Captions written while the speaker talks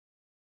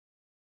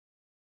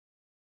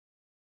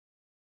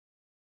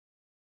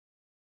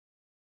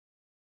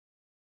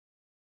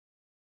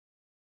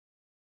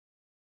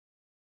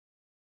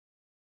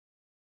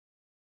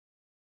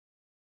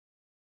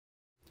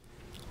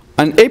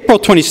On April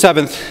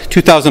 27,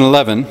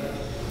 2011,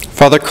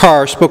 Father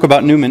Carr spoke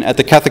about Newman at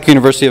the Catholic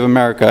University of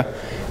America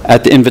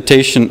at the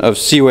invitation of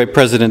COA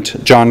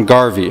President John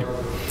Garvey.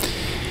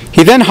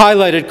 He then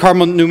highlighted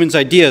Cardinal Newman's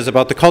ideas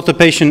about the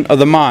cultivation of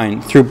the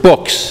mind through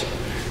books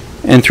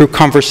and through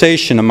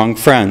conversation among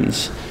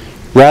friends,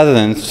 rather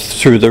than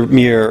through the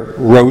mere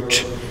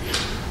rote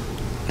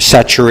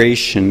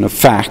saturation of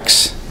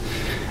facts.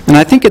 And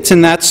I think it's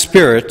in that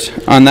spirit,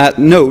 on that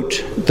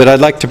note, that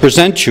I'd like to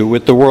present you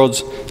with the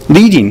world's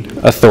leading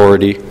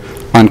authority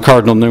on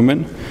Cardinal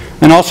Newman,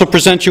 and also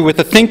present you with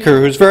a thinker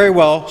who's very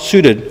well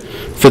suited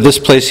for this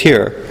place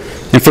here,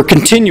 and for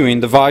continuing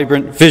the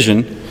vibrant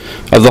vision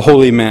of the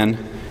holy man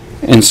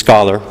and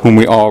scholar whom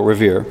we all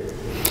revere.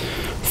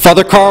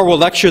 Father Carr will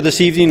lecture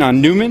this evening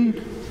on Newman,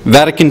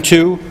 Vatican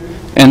II,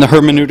 and the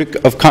hermeneutic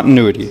of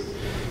continuity.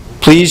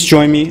 Please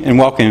join me in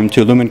welcoming him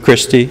to Lumen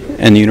Christi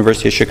and the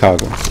University of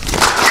Chicago.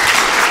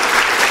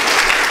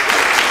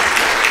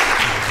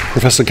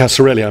 Professor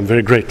Casarelli, I'm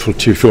very grateful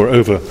to you for your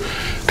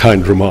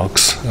over-kind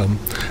remarks,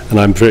 and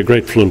I'm very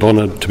grateful and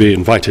honored to be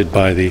invited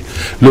by the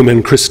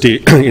Lumen Christi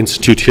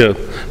Institute here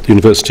at the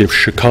University of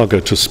Chicago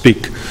to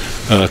speak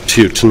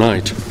to you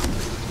tonight.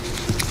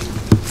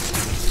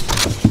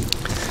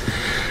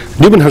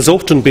 Newman has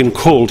often been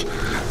called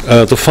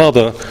the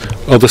father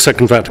of the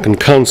Second Vatican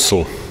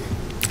Council,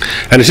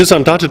 and it is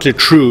undoubtedly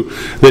true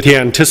that he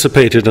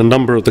anticipated a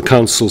number of the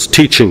Council's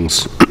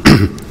teachings.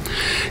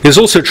 It is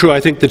also true,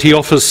 I think, that he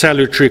offers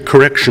salutary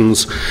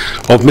corrections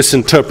of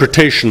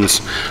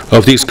misinterpretations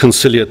of these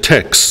conciliar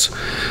texts,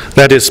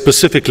 that is,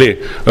 specifically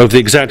of the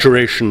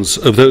exaggerations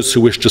of those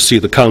who wish to see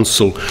the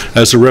Council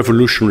as a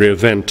revolutionary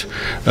event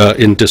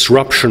in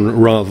disruption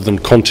rather than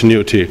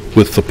continuity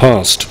with the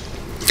past.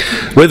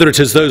 Whether it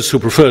is those who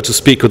prefer to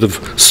speak of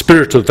the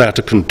spirit of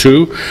Vatican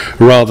II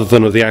rather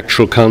than of the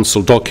actual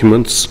Council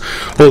documents,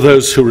 or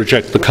those who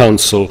reject the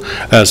Council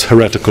as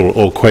heretical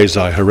or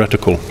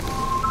quasi-heretical.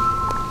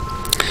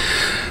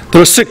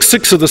 There are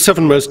six of the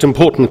 7 most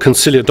important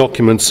conciliar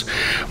documents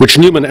which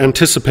Newman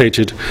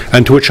anticipated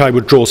and to which I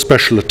would draw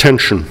special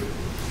attention.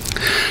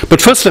 But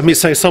first let me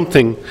say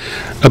something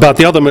about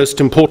the other most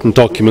important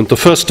document, the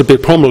first to be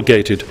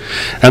promulgated,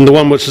 and the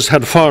one which has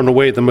had far and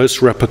away the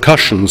most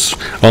repercussions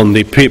on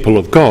the people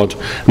of God,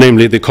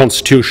 namely the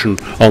Constitution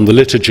on the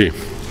Liturgy.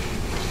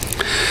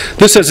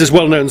 This, as is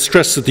well known,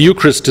 stresses that the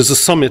Eucharist is a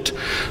summit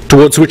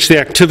towards which the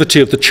activity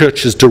of the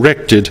Church is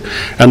directed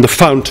and the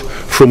fount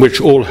from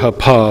which all her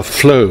power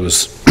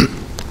flows.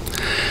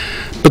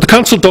 But the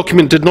Council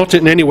document did not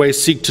in any way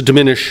seek to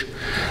diminish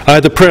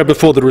either prayer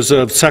before the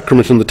reserved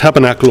sacrament in the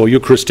tabernacle or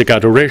Eucharistic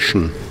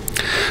adoration,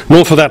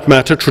 nor for that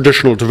matter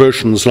traditional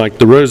devotions like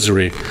the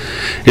Rosary.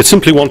 It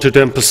simply wanted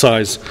to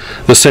emphasize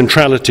the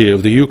centrality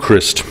of the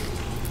Eucharist.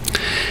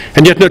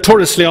 And yet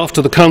notoriously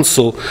after the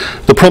Council,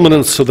 the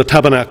prominence of the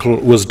tabernacle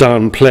was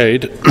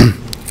downplayed,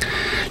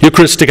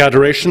 Eucharistic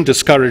adoration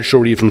discouraged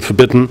or even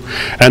forbidden,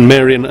 and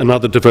Marian and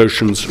other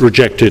devotions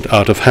rejected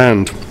out of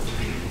hand.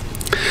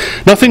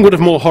 Nothing would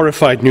have more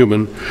horrified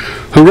Newman,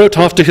 who wrote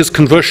after his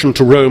conversion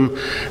to Rome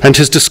and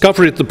his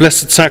discovery that the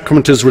Blessed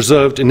Sacrament is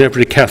reserved in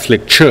every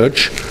Catholic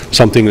church,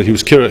 something that he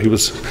was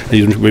curious,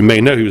 we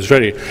may know he was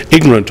very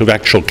ignorant of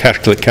actual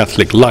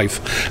Catholic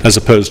life as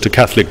opposed to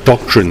Catholic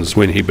doctrines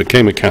when he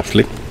became a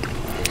Catholic,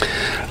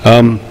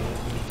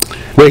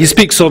 where he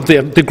speaks of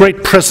the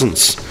great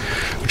presence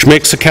which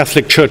makes a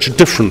Catholic church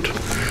different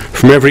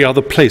from every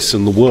other place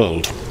in the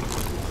world.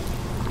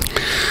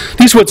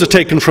 These words are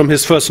taken from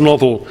his first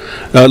novel,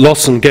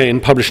 Loss and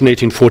Gain, published in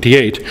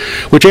 1848,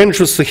 which ends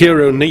with the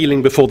hero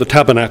kneeling before the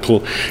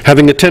tabernacle,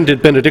 having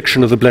attended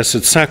benediction of the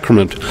Blessed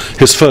Sacrament,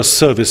 his first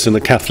service in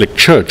the Catholic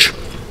Church.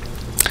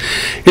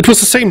 It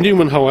was the same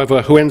Newman,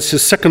 however, who ends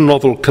his second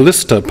novel,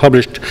 Callista,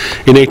 published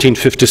in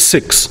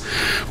 1856,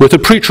 with a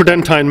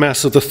pre-Tridentine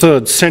Mass of the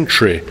 3rd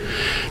century,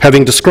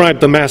 having described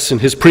the Mass in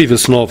his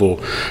previous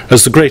novel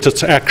as the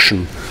greatest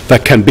action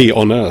that can be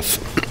on earth.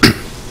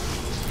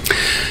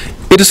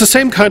 It is the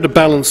same kind of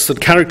balance that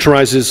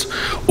characterizes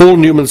all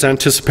Newman's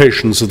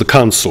anticipations of the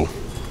Council.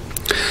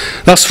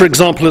 Thus, for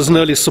example, as an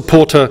early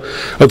supporter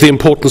of the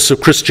importance of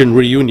Christian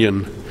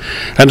reunion,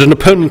 and an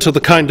opponent of the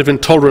kind of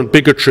intolerant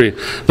bigotry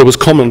that was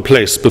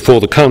commonplace before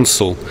the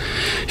Council,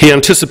 he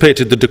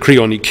anticipated the decree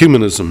on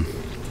ecumenism.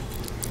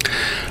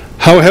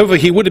 However,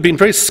 he would have been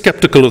very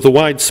skeptical of the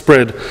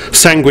widespread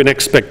sanguine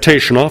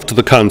expectation after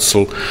the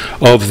Council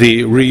of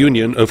the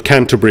reunion of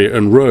Canterbury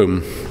and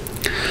Rome.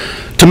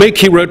 To make,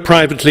 he wrote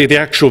privately, the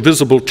actual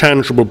visible,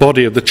 tangible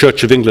body of the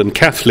Church of England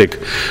Catholic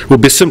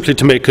would be simply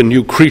to make a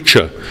new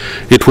creature.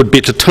 It would be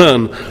to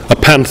turn a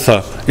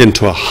panther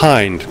into a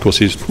hind. Of course,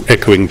 he's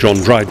echoing John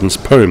Dryden's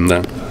poem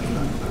there.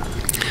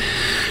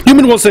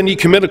 Newman was then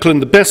ecumenical in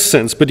the best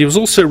sense, but he was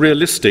also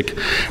realistic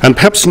and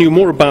perhaps knew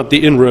more about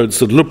the inroads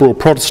that liberal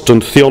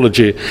Protestant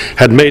theology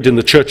had made in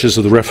the churches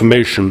of the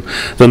Reformation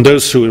than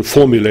those who had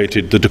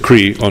formulated the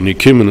decree on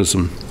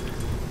ecumenism.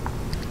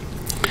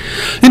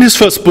 In his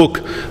first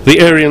book, The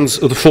Arians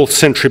of the 4th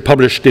Century,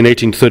 published in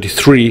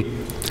 1833,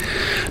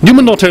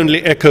 Newman not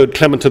only echoed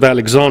Clement of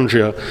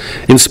Alexandria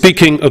in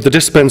speaking of the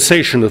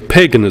dispensation of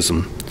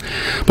paganism,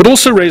 but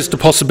also raised a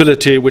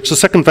possibility which the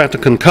Second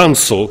Vatican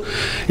Council,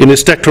 in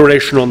its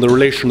declaration on the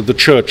relation of the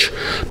Church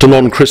to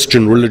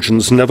non-Christian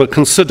religions, never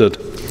considered,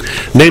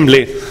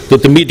 namely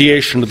that the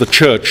mediation of the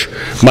Church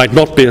might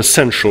not be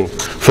essential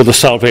for the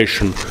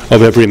salvation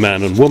of every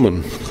man and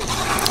woman.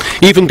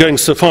 Even going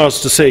so far as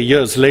to say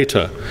years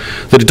later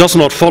that it does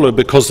not follow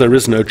because there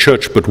is no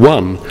church but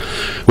one,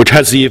 which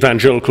has the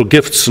evangelical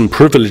gifts and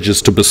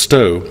privileges to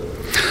bestow,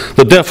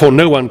 that therefore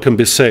no one can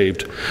be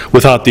saved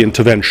without the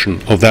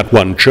intervention of that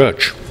one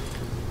church.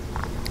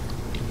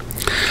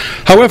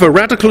 However,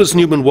 radical as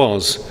Newman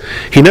was,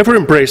 he never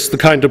embraced the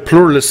kind of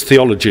pluralist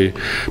theology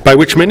by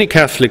which many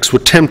Catholics were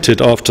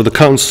tempted after the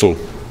Council.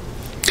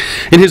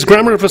 In his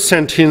Grammar of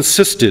Assent, he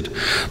insisted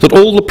that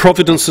all the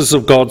providences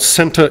of God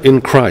center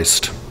in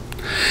Christ.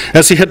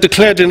 As he had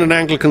declared in an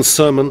Anglican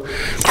sermon,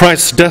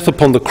 Christ's death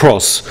upon the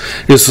cross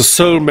is the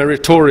sole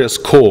meritorious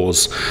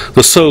cause,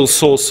 the sole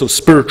source of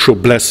spiritual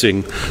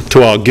blessing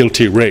to our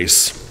guilty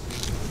race.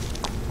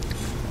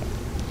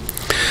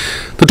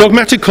 The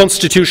dogmatic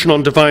constitution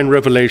on divine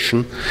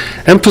revelation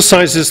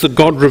emphasizes that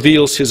God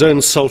reveals his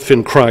own self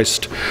in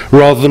Christ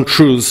rather than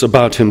truths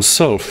about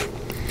himself.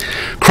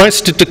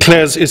 Christ, it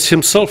declares, is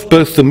himself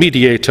both the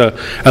mediator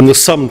and the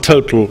sum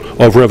total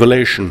of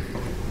revelation.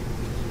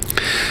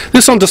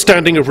 This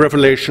understanding of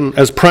revelation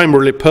as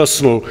primarily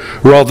personal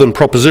rather than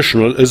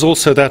propositional is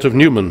also that of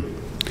Newman.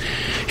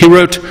 He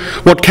wrote,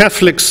 "What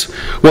Catholics,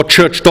 what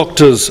church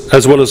doctors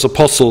as well as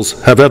apostles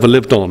have ever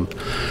lived on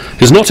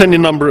is not any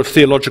number of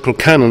theological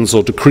canons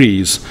or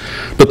decrees,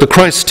 but the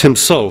Christ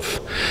himself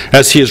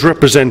as he is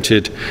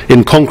represented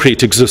in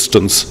concrete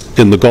existence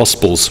in the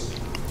Gospels."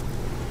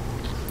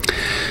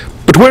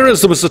 But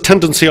whereas there was a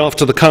tendency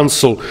after the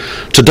Council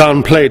to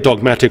downplay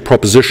dogmatic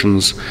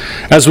propositions,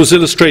 as was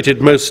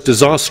illustrated most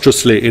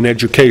disastrously in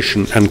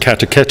education and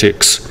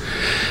catechetics,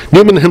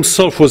 Newman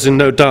himself was in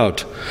no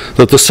doubt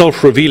that the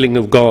self-revealing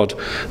of God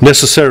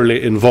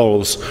necessarily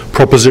involves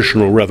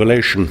propositional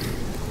revelation.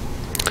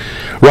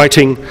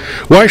 Writing,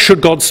 "Why should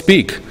God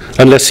speak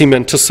unless he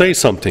meant to say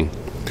something?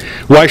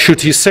 Why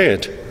should he say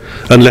it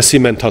unless he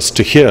meant us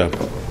to hear?"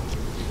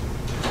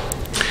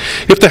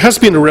 If there has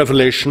been a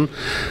revelation,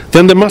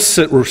 then there must,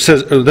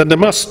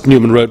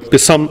 Newman wrote, be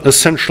some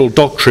essential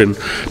doctrine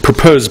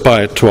proposed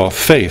by it to our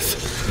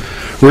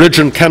faith.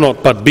 Religion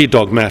cannot but be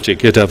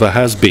dogmatic, it ever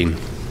has been.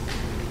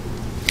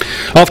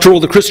 After all,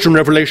 the Christian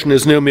revelation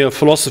is no mere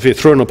philosophy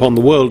thrown upon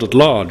the world at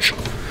large,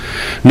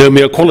 no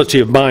mere quality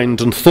of mind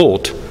and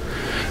thought,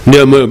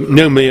 no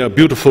mere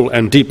beautiful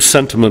and deep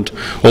sentiment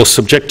or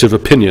subjective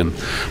opinion,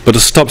 but a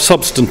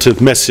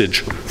substantive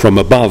message from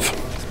above.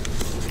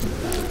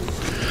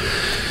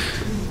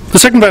 The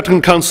Second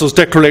Vatican Council's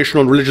declaration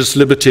on religious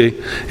liberty,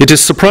 it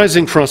is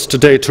surprising for us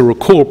today to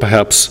recall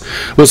perhaps,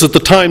 was at the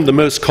time the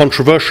most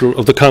controversial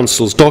of the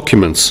Council's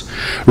documents,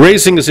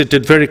 raising as it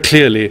did very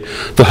clearly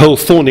the whole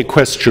thorny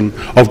question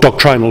of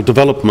doctrinal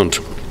development.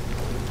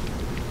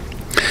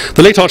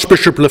 The late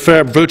Archbishop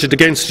Lefebvre voted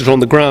against it on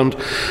the ground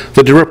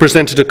that it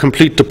represented a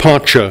complete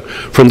departure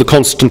from the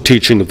constant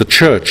teaching of the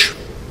Church.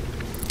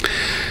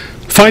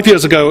 5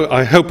 years ago,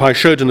 I hope I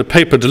showed in a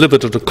paper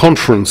delivered at a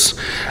conference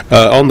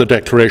on the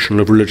Declaration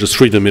of Religious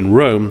Freedom in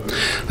Rome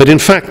that in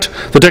fact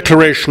the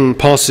Declaration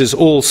passes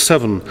all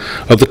 7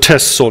 of the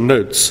tests or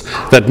notes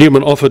that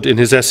Newman offered in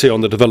his essay on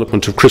the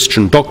development of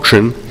Christian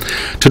doctrine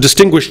to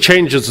distinguish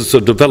changes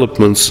as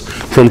developments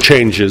from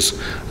changes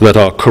that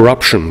are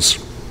corruptions.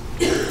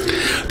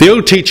 The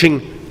old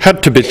teaching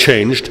had to be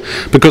changed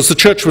because the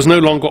Church was no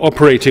longer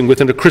operating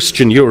within a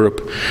Christian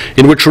Europe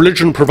in which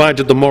religion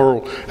provided the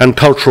moral and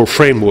cultural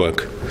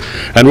framework,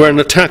 and where an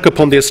attack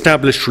upon the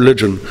established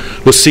religion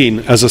was seen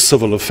as a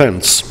civil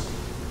offense.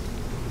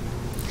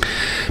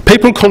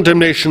 Papal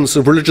condemnations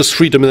of religious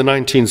freedom in the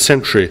 19th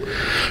century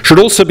should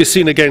also be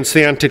seen against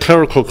the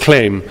anti-clerical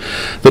claim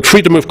that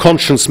freedom of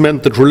conscience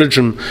meant that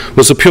religion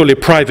was a purely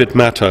private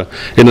matter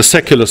in a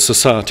secular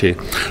society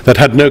that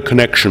had no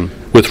connection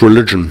with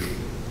religion.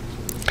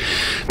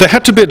 There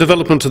had to be a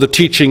development of the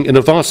teaching in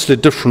a vastly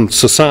different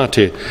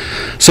society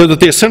so that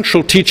the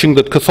essential teaching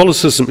that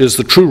Catholicism is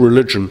the true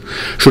religion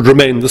should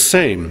remain the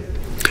same,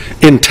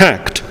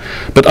 intact,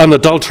 but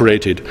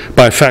unadulterated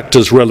by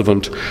factors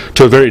relevant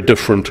to a very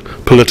different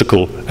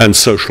political and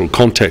social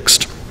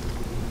context.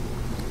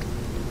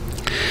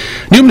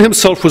 Newman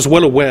himself was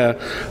well aware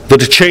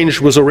that a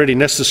change was already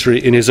necessary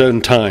in his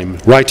own time,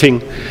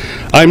 writing,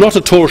 "I am not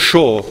at all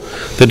sure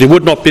that it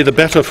would not be the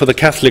better for the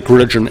Catholic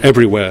religion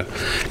everywhere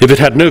if it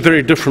had no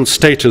very different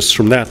status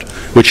from that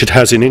which it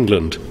has in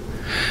England.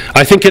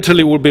 I think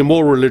Italy will be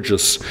more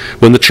religious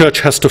when the Church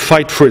has to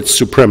fight for its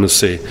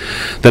supremacy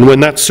than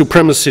when that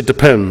supremacy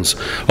depends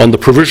on the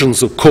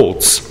provisions of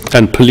courts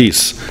and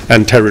police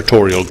and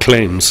territorial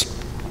claims."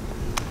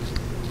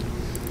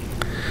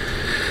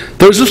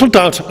 There is little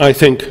doubt, I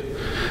think,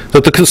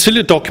 that the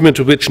conciliar document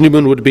with which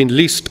Newman would have been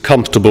least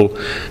comfortable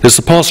is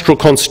the pastoral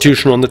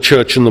constitution on the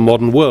Church in the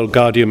modern world,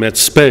 Gaudium et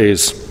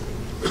Spes.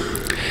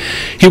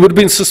 he would have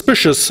been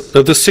suspicious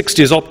of the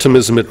 60s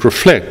optimism it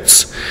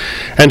reflects,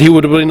 and he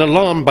would have been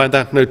alarmed by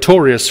that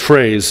notorious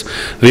phrase,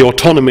 the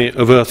autonomy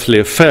of earthly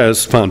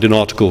affairs, found in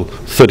Article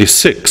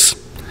 36,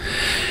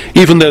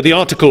 even though the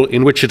article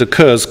in which it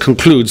occurs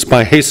concludes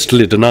by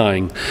hastily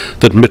denying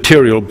that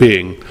material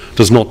being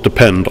does not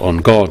depend on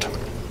God.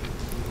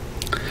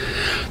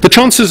 The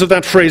chances of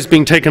that phrase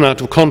being taken out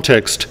of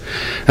context,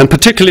 and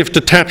particularly if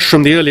detached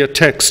from the earlier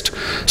text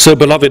so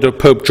beloved of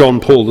Pope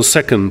John Paul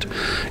II,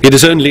 it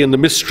is only in the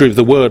mystery of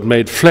the Word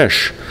made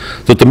flesh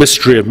that the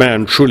mystery of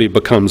man truly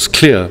becomes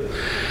clear,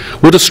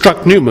 would have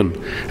struck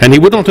Newman, and he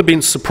would not have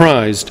been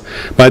surprised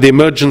by the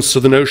emergence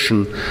of the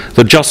notion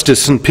that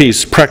justice and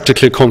peace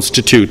practically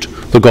constitute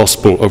the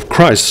gospel of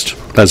Christ,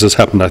 as has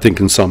happened, I think,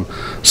 in some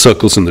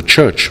circles in the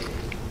Church.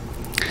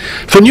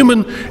 For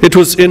Newman, it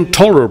was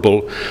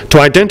intolerable to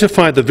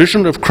identify the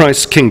vision of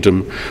Christ's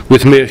kingdom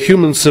with mere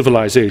human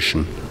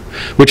civilization,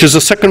 which is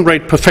a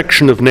second-rate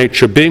perfection of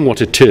nature being what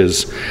it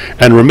is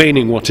and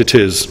remaining what it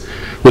is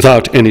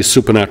without any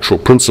supernatural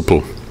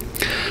principle,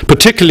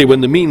 particularly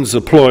when the means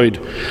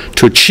employed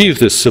to achieve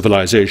this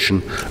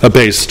civilization are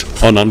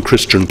based on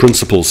unchristian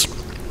principles.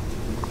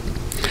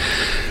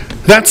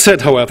 That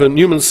said, however,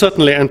 Newman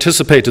certainly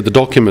anticipated the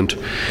document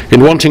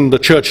in wanting the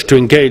Church to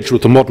engage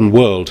with the modern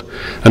world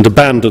and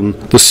abandon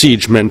the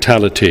siege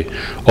mentality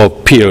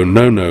of Pio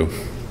Nono.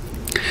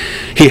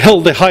 He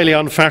held the highly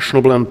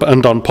unfashionable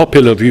and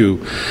unpopular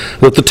view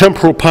that the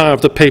temporal power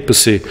of the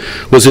papacy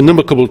was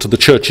inimical to the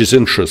Church's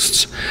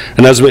interests,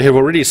 and as we have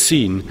already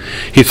seen,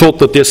 he thought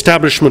that the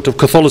establishment of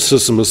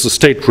Catholicism as the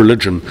state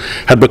religion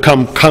had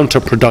become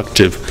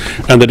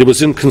counterproductive, and that it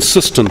was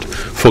inconsistent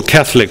for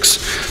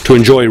Catholics to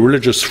enjoy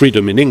religious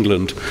freedom in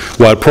England,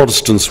 while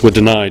Protestants were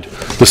denied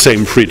the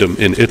same freedom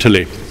in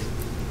Italy.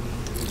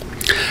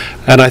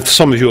 And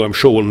some of you, I'm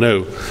sure, will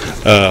know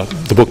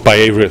the book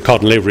by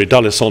Cardinal Avery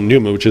Dulles on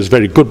Newman, which is a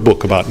very good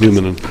book about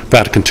Newman and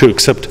Vatican II,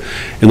 except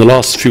in the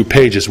last few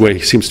pages where he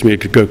seems to me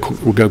it could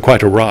go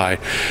quite awry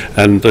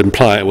and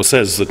imply, or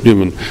says that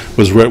Newman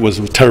was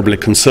terribly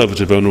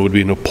conservative and would have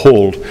been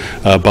appalled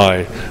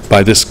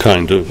by this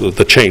kind of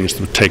the change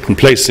that had taken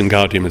place in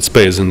Gaudium et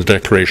Spes in the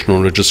Declaration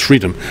on Religious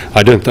Freedom.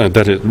 I don't think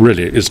that it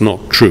really is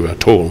not true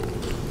at all.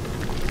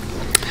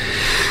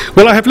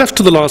 Well, I have left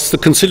to the last the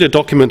conciliar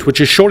document, which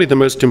is surely the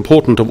most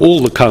important of all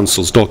the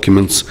Council's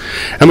documents,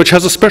 and which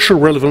has a special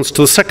relevance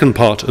to the second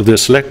part of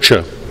this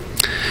lecture,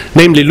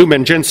 namely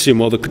Lumen Gentium,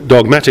 or the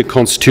dogmatic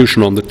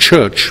constitution on the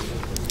Church.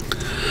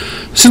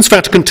 Since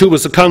Vatican II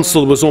was a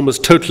council that was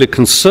almost totally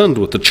concerned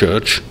with the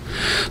Church,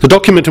 the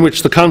document in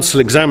which the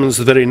Council examines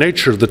the very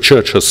nature of the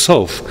Church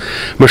herself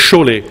must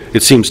surely,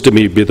 it seems to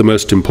me, be the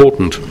most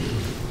important.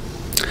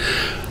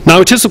 Now,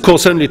 it is, of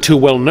course, only too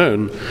well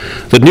known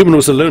that Newman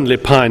was a lonely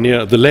pioneer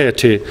of the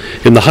laity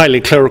in the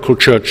highly clerical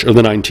Church of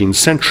the 19th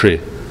century,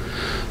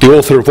 the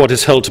author of what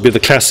is held to be the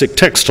classic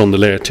text on the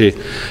laity,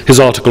 his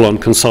article on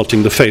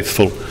consulting the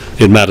faithful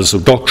in matters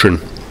of doctrine.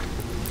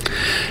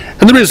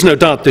 And there is no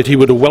doubt that he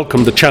would have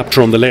welcomed the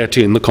chapter on the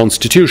laity in the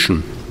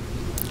Constitution.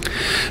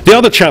 The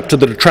other chapter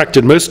that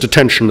attracted most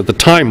attention at the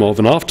time of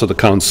and after the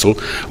Council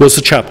was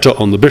the chapter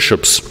on the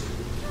bishops.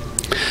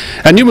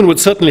 And Newman would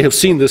certainly have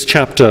seen this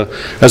chapter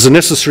as a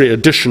necessary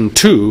addition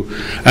to,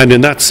 and in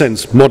that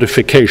sense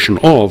modification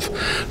of,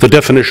 the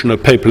definition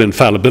of papal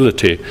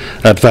infallibility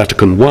at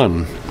Vatican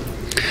I.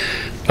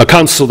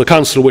 The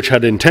council which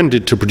had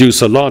intended to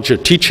produce a larger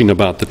teaching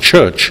about the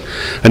Church,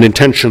 an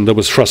intention that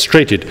was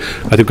frustrated,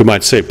 I think we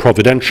might say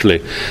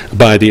providentially,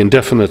 by the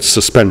indefinite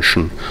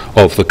suspension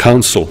of the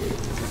council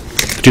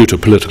due to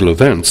political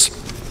events.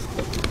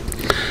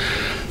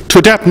 To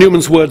adapt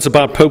Newman's words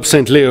about Pope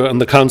St. Leo and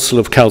the Council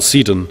of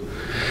Chalcedon,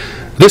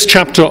 this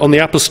chapter on the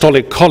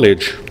Apostolic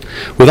College,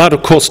 without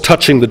of course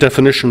touching the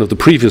definition of the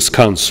previous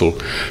council,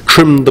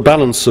 trimmed the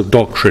balance of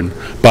doctrine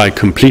by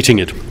completing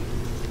it.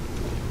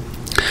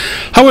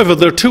 However,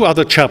 there are two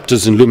other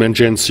chapters in Lumen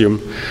Gentium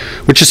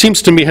which it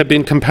seems to me have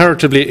been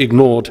comparatively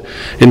ignored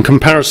in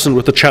comparison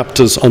with the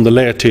chapters on the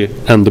laity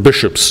and the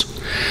bishops,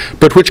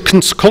 but which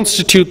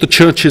constitute the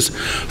Church's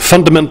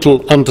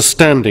fundamental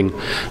understanding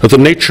of the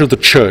nature of the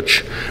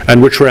Church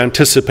and which were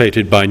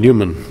anticipated by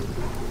Newman.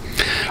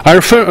 I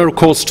refer, of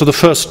course, to the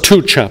first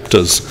two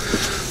chapters,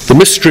 the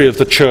mystery of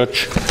the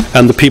Church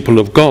and the people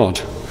of God,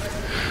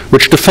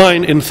 which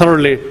define in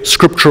thoroughly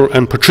scriptural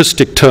and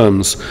patristic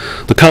terms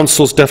the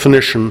Council's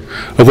definition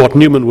of what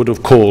Newman would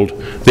have called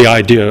the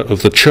idea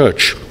of the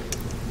Church.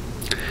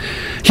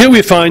 Here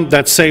we find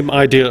that same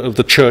idea of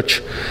the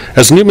Church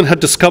as Newman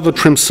had discovered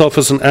for himself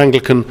as an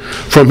Anglican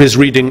from his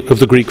reading of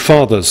the Greek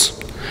Fathers,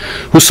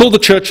 who saw the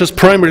Church as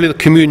primarily the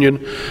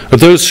communion of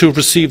those who have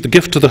received the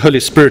gift of the Holy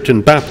Spirit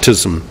in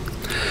baptism,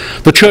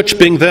 the Church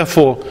being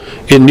therefore,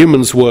 in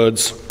Newman's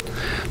words,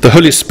 the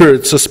Holy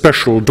Spirit's a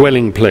special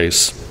dwelling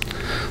place,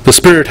 the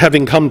Spirit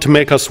having come to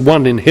make us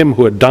one in him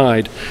who had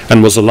died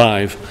and was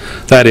alive,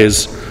 that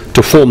is,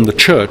 to form the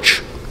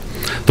Church,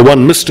 the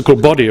one mystical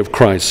body of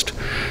Christ,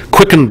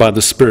 quickened by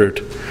the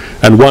Spirit,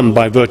 and one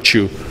by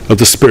virtue of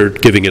the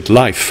Spirit giving it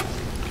life.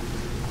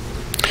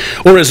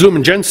 Or as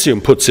Lumen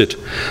Gentium puts it,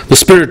 the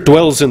Spirit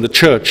dwells in the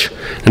church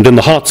and in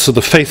the hearts of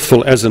the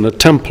faithful as in a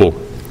temple.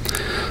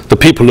 The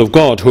people of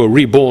God who are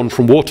reborn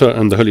from water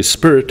and the Holy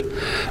Spirit,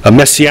 a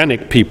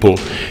messianic people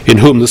in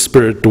whom the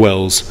Spirit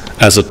dwells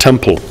as a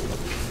temple.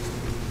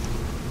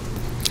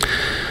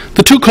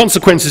 The two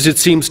consequences, it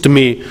seems to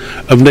me,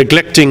 of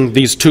neglecting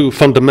these two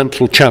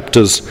fundamental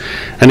chapters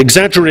and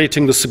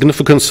exaggerating the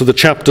significance of the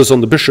chapters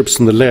on the bishops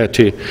and the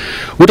laity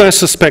would, I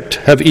suspect,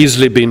 have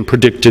easily been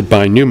predicted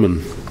by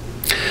Newman.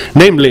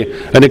 Namely,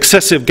 an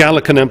excessive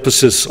Gallican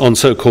emphasis on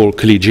so-called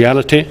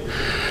collegiality,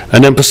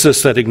 an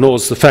emphasis that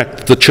ignores the fact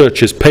that the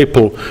Church is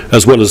papal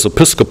as well as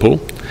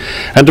episcopal,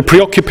 and a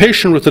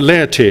preoccupation with the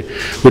laity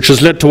which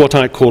has led to what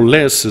I call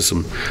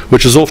laicism,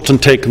 which has often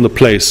taken the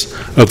place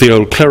of the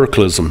old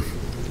clericalism.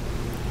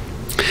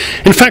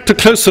 In fact, a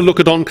closer look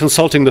at On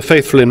Consulting the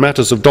Faithful in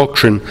Matters of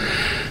Doctrine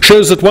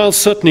shows that while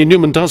certainly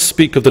Newman does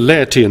speak of the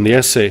laity in the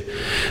essay,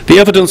 the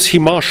evidence he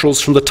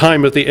marshals from the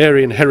time of the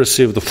Arian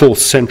heresy of the 4th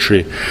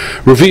century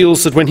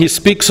reveals that when he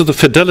speaks of the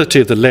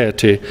fidelity of the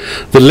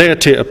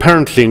laity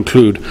apparently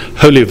include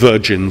holy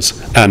virgins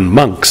and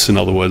monks, in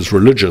other words,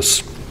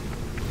 religious.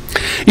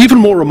 Even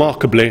more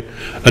remarkably,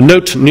 a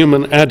note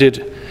Newman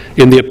added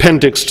in the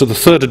appendix to the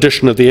 3rd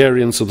edition of the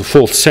Arians of the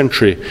 4th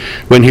century,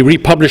 when he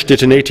republished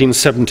it in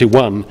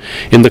 1871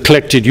 in the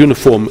collected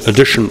uniform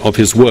edition of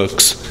his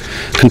works,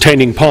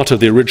 containing part of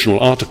the original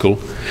article,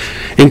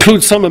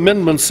 includes some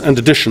amendments and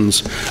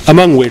additions,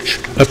 among which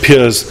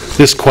appears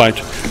this quite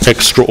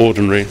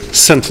extraordinary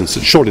sentence.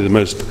 It's surely the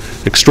most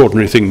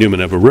extraordinary thing Newman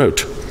ever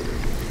wrote.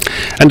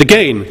 And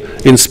again,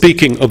 in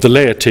speaking of the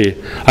laity,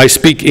 I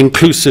speak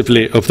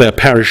inclusively of their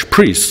parish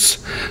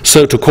priests,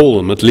 so to call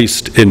them, at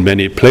least in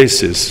many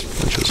places.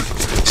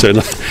 So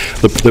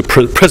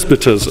the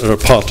presbyters are a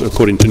part,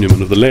 according to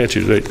Newman, of the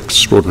laity. Very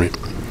extraordinary.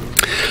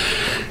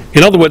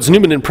 In other words,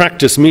 Newman in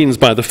practice means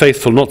by the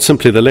faithful not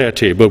simply the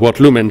laity, but what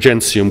Lumen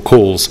Gentium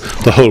calls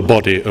the whole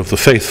body of the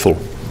faithful.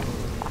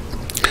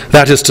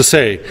 That is to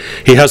say,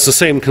 he has the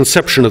same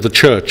conception of the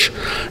Church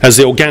as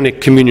the organic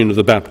communion of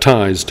the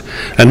baptized,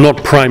 and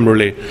not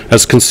primarily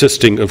as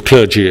consisting of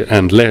clergy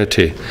and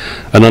laity,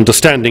 an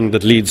understanding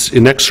that leads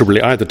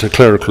inexorably either to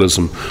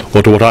clericalism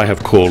or to what I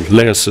have called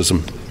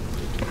laicism.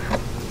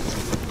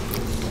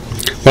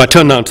 Well, I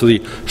turn now to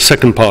the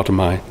second part of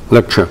my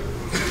lecture.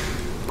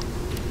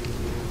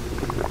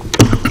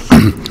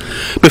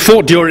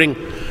 Before, during,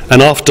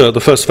 and after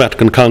the First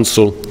Vatican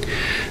Council,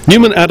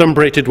 Newman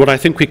adumbrated what I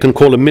think we can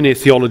call a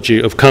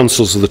mini-theology of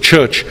councils of the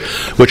Church,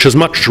 which has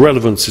much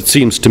relevance, it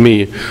seems to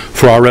me,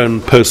 for our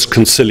own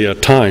post-conciliar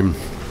time.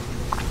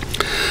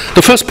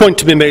 The first point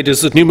to be made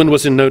is that Newman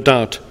was in no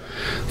doubt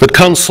that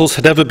councils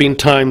had ever been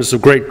times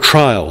of great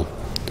trial.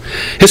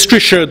 History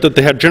showed that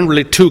they had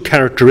generally two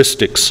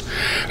characteristics: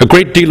 a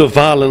great deal of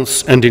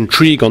violence and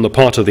intrigue on the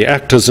part of the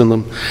actors in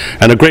them,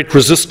 and a great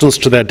resistance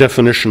to their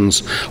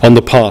definitions on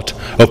the part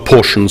of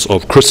portions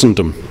of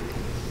Christendom.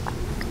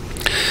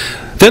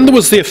 Then there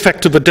was the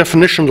effect of a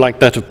definition like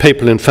that of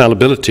papal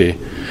infallibility.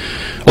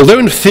 Although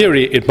in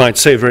theory it might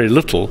say very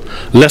little,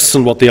 less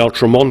than what the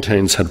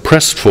Ultramontanes had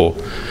pressed for,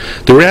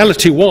 the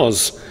reality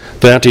was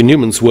that, in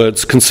Newman's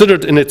words,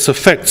 considered in its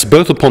effects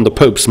both upon the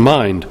Pope's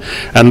mind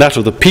and that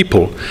of the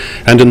people,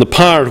 and in the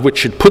power of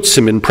which it puts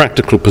him in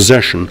practical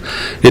possession,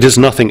 it is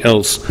nothing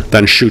else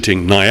than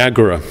shooting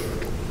Niagara.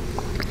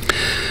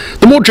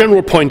 The more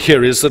general point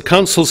here is that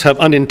councils have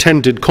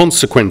unintended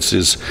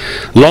consequences,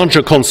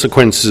 larger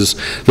consequences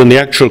than the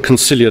actual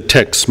conciliar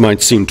text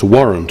might seem to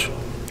warrant.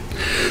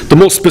 The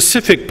more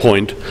specific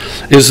point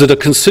is that a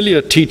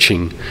conciliar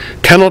teaching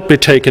cannot be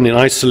taken in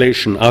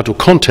isolation out of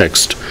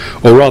context,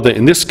 or rather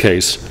in this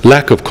case,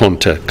 lack of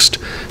context,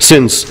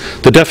 since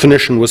the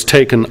definition was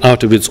taken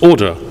out of its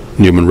order,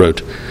 Newman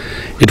wrote.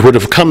 It would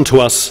have come to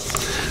us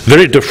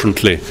very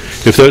differently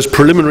if those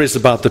preliminaries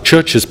about the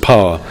Church's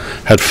power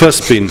had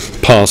first been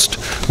passed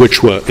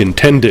which were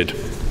intended.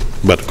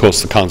 But of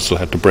course the Council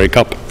had to break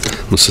up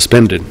and was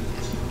suspended.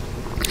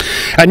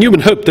 And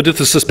Newman hoped that if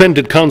the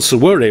suspended Council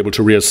were able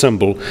to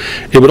reassemble,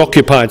 it would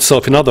occupy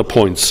itself in other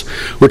points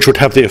which would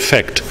have the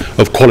effect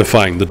of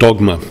qualifying the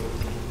dogma.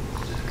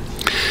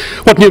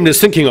 What Newman is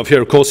thinking of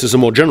here, of course, is a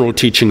more general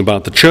teaching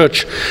about the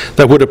Church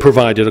that would have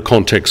provided a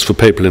context for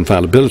papal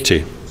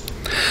infallibility.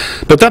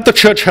 But that the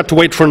Church had to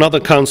wait for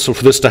another council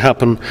for this to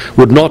happen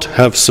would not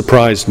have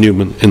surprised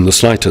Newman in the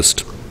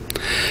slightest.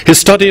 His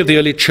study of the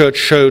early Church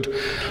showed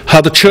how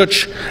the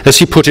Church, as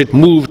he put it,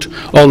 moved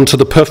on to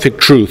the perfect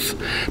truth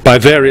by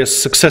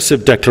various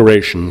successive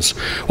declarations,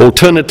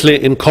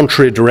 alternately in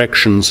contrary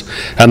directions,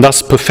 and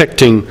thus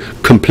perfecting,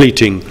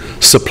 completing,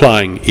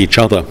 supplying each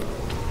other.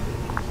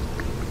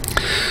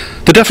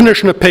 The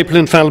definition of papal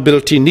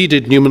infallibility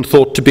needed, Newman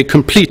thought, to be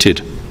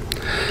completed.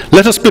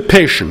 Let us be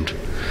patient.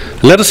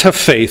 Let us have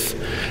faith,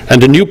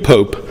 and a new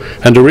Pope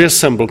and a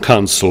reassembled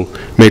Council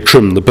may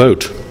trim the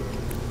boat.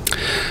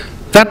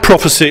 That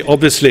prophecy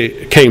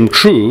obviously came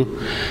true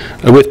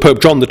with Pope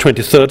John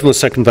XXIII and the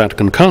Second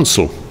Vatican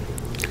Council.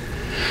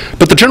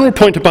 But the general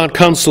point about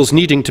councils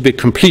needing to be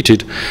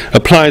completed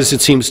applies,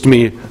 it seems to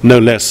me, no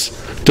less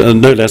to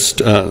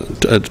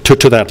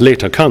that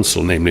later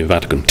council, namely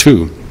Vatican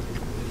II.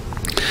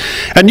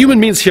 And Newman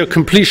means here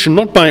completion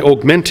not by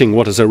augmenting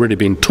what has already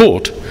been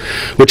taught,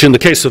 which in the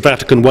case of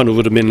Vatican I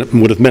would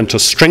have meant a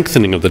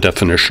strengthening of the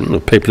definition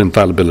of papal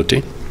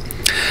infallibility,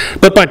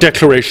 but by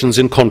declarations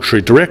in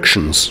contrary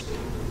directions.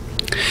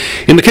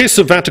 In the case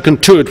of Vatican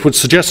II, it would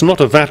suggest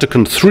not a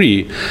Vatican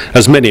III,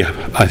 as many,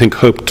 I think,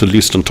 hoped, at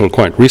least until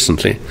quite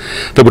recently,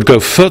 that would go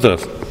further,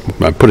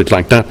 I put it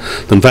like that,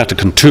 than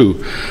Vatican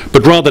II,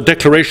 but rather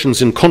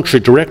declarations in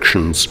contrary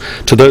directions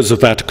to those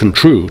of Vatican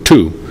II.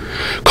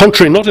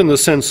 Contrary not in the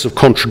sense of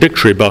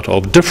contradictory, but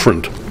of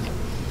different.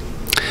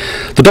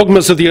 The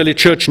dogmas of the early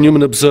Church,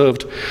 Newman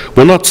observed,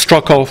 were not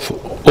struck off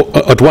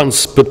at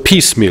once, but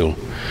piecemeal.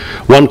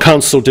 One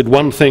council did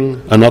one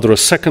thing, another a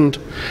second,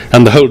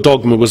 and the whole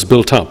dogma was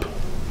built up.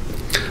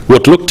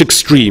 What looked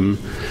extreme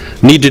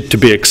needed to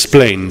be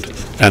explained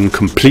and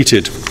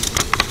completed.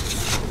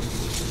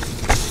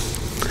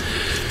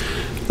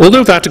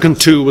 Although Vatican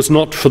II was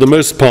not, for the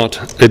most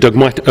part, a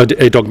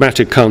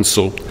dogmatic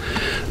council,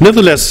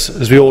 nevertheless,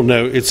 as we all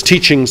know, its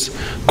teachings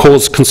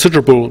caused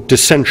considerable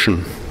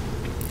dissension.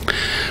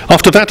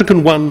 After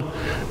Vatican I,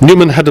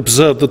 Newman had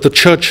observed that the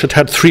Church had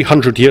had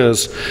 300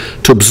 years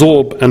to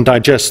absorb and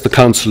digest the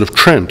Council of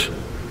Trent.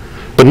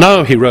 But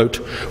now, he wrote,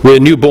 we are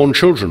newborn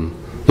children,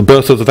 the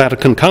birth of the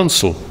Vatican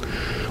Council.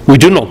 We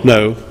do not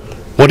know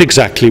what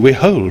exactly we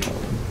hold.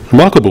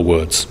 Remarkable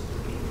words.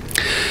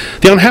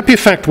 The unhappy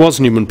fact was,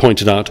 Newman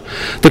pointed out,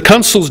 that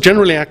councils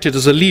generally acted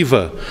as a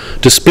lever,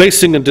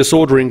 displacing and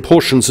disordering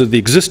portions of the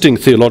existing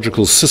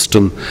theological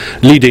system,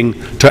 leading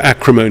to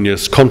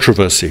acrimonious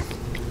controversy.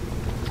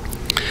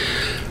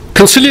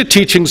 Conciliar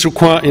teachings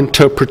require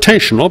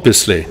interpretation,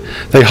 obviously.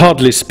 They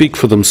hardly speak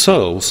for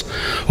themselves,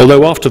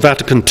 although after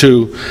Vatican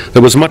II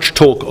there was much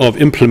talk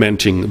of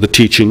implementing the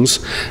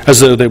teachings as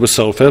though they were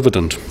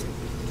self-evident.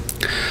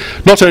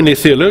 Not only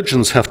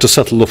theologians have to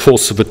settle the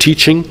force of a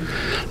teaching,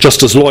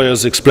 just as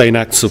lawyers explain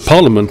acts of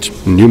parliament,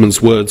 in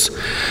Newman's words,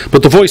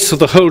 but the voice of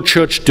the whole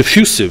Church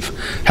diffusive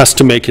has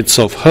to make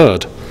itself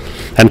heard,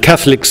 and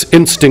Catholics'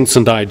 instincts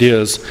and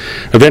ideas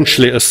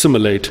eventually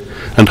assimilate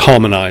and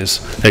harmonize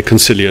a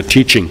conciliar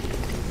teaching.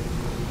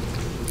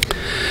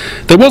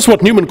 There was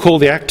what Newman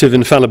called the active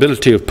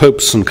infallibility of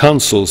popes and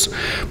councils,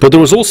 but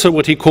there was also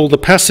what he called the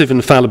passive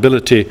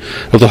infallibility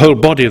of the whole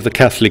body of the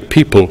Catholic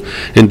people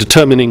in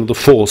determining the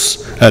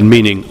force and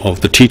meaning of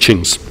the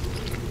teachings.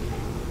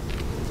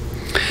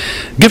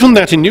 Given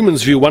that, in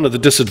Newman's view, one of the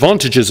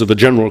disadvantages of a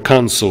general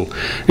council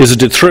is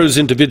that it throws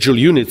individual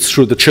units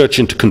through the Church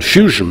into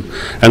confusion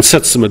and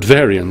sets them at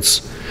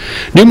variance,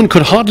 Newman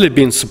could hardly have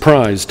been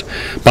surprised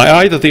by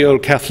either the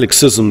old Catholic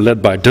schism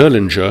led by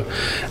Derlinger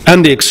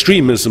and the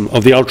extremism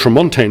of the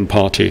Ultramontane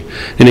party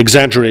in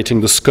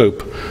exaggerating the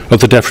scope of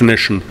the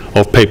definition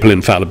of papal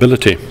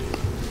infallibility.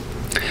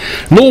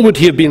 Nor would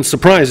he have been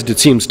surprised, it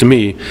seems to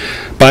me,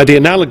 by the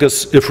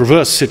analogous, if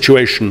reversed,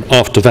 situation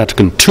after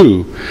Vatican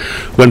II,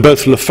 when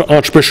both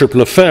Archbishop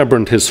Lefebvre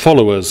and his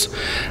followers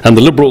and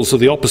the liberals of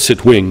the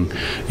opposite wing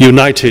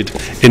united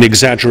in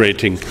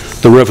exaggerating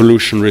the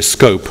revolutionary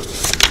scope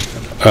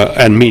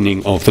and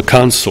meaning of the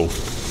Council.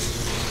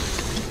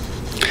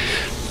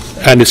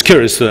 And it's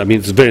curious that, I mean,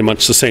 it's very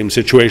much the same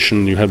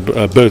situation. You have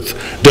both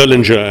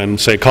Derlinger and,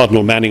 say,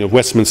 Cardinal Manning of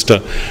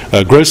Westminster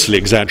grossly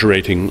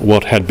exaggerating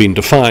what had been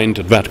defined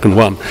at Vatican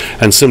I,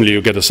 and similarly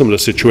you get a similar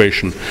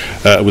situation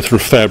with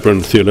Lefebvre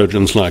and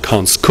theologians like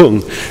Hans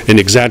Kung in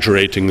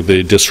exaggerating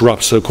the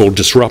so-called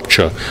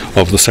disrupture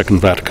of the Second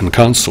Vatican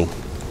Council.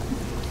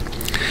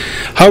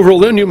 However,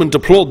 although Newman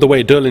deplored the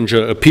way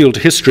Derlinger appealed to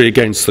history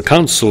against the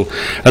Council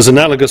as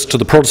analogous to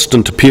the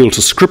Protestant appeal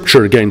to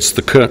Scripture against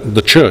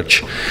the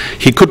Church,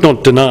 he could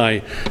not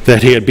deny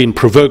that he had been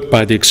provoked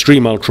by the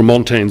extreme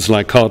Ultramontanes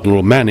like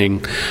Cardinal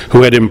Manning,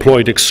 who had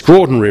employed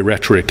extraordinary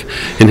rhetoric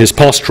in his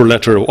pastoral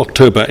letter of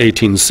October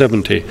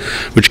 1870,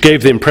 which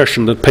gave the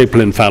impression that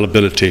papal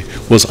infallibility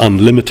was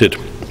unlimited.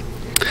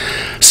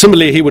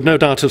 Similarly, he would no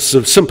doubt have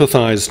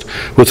sympathized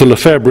with the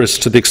Lefebvrists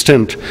to the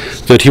extent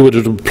that he would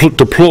have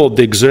deplored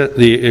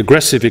the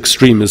aggressive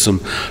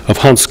extremism of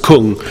Hans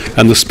Kung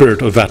and the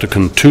Spirit of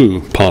Vatican II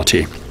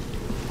party.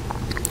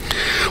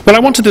 Well, I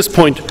want at this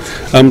point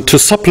to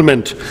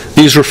supplement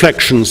these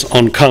reflections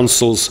on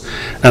councils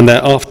and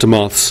their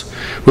aftermaths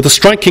with a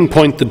striking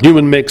point that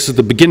Newman makes at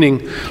the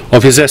beginning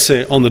of his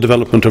essay on the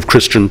development of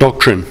Christian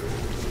doctrine.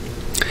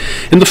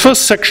 In the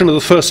first section of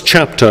the first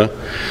chapter,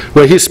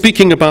 where he is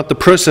speaking about the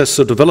process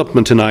of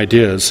development in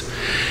ideas,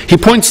 he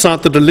points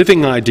out that a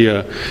living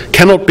idea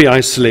cannot be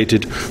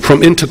isolated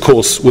from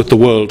intercourse with the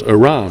world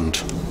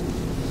around.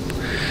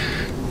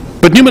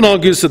 But Newman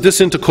argues that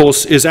this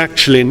intercourse is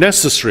actually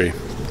necessary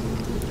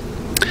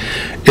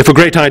if a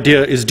great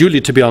idea is duly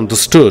to be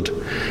understood,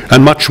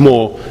 and much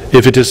more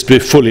if it is to be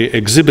fully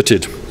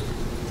exhibited.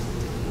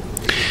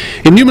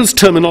 In Newman's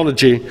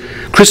terminology,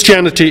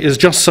 Christianity is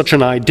just such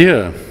an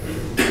idea.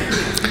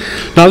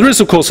 Now, there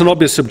is, of course, an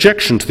obvious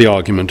objection to the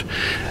argument,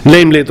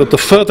 namely that the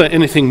further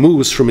anything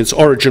moves from its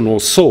original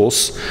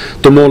source,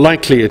 the more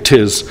likely it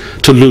is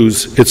to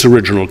lose its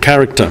original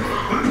character.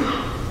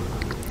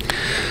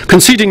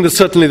 Conceding that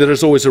certainly there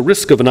is always a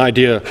risk of an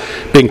idea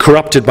being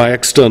corrupted by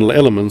external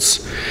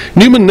elements,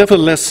 Newman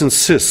nevertheless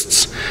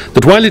insists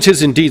that while it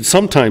is indeed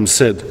sometimes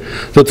said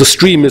that the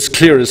stream is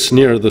clearest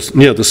near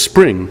the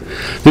spring,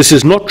 this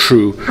is not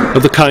true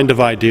of the kind of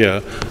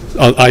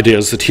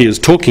ideas that he is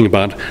talking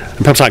about. And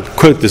perhaps I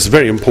quote this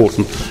very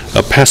important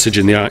passage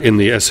in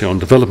the essay on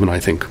development,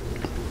 I think.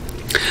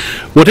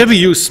 Whatever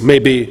use may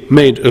be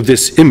made of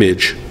this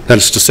image, that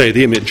is to say,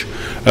 the image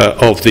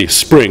of the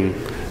spring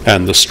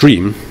and the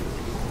stream,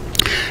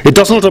 it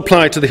does not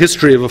apply to the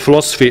history of a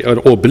philosophy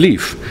or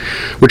belief,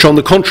 which on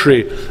the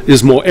contrary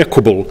is more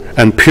equable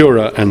and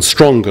purer and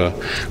stronger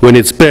when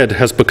its bed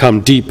has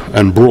become deep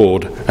and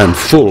broad and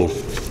full.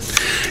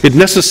 It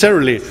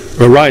necessarily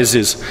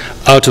arises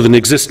out of an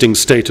existing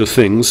state of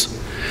things,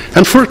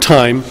 and for a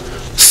time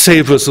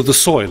savors of the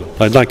soil.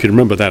 I'd like you to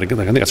remember that again.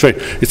 I think that's right.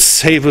 It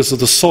savors of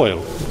the soil,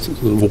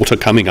 the water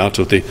coming out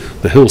of the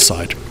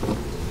hillside.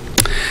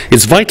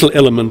 Its vital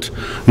element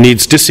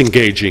needs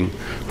disengaging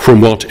from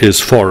what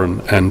is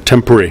foreign and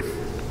temporary.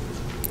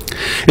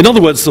 In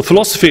other words, the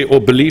philosophy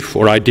or belief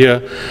or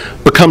idea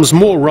becomes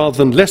more rather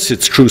than less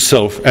its true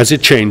self as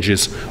it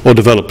changes or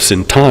develops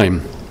in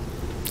time.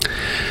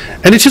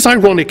 And it is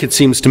ironic, it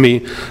seems to me,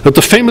 that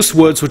the famous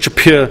words which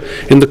appear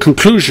in the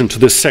conclusion to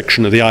this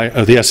section of the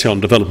essay on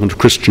development of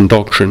Christian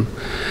doctrine,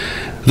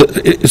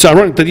 it's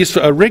ironic that these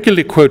are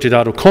regularly quoted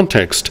out of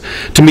context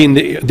to mean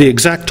the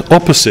exact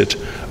opposite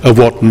of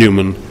what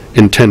Newman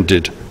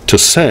intended to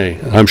say.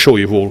 I'm sure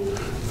you've all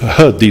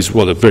heard these,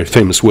 well, the very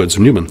famous words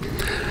of Newman,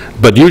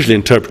 but usually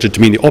interpreted to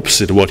mean the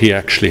opposite of what he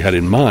actually had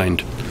in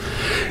mind.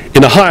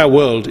 In a higher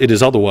world it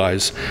is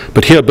otherwise,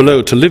 but here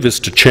below to live is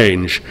to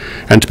change,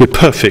 and to be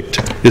perfect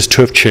is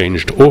to have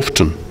changed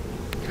often.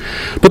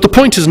 But the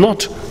point is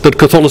not that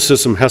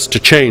Catholicism has to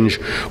change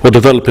or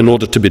develop in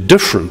order to be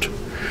different,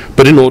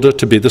 but in order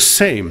to be the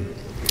same.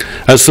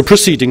 As the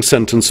preceding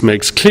sentence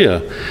makes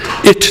clear,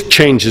 it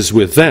changes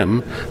with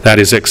them, that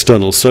is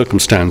external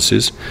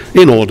circumstances,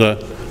 in order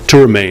to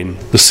remain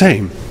the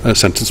same. A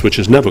sentence which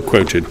is never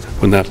quoted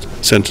when that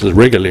sentence is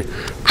regularly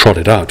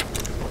trotted out.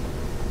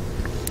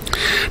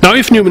 Now,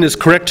 if Newman is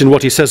correct in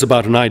what he says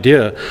about an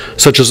idea,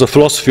 such as a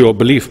philosophy or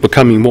belief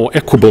becoming more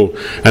equable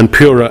and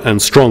purer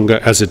and stronger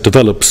as it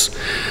develops,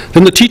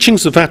 then the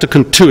teachings of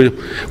Vatican II,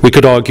 we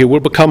could argue, will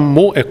become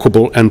more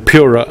equable and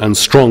purer and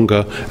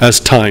stronger as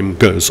time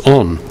goes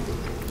on.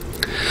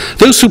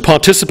 Those who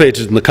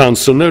participated in the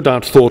Council no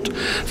doubt thought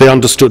they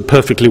understood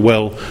perfectly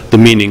well the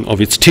meaning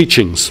of its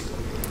teachings.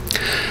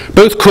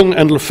 Both Kung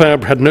and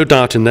Lefebvre had no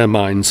doubt in their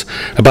minds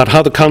about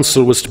how the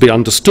Council was to be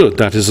understood,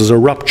 that is, as a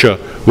rupture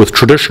with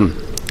tradition.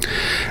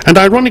 And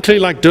ironically,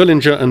 like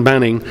Derlinger and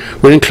Manning,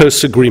 were in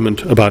close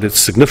agreement about its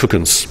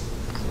significance.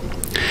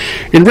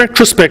 In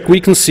retrospect, we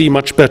can see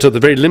much better the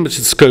very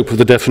limited scope of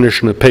the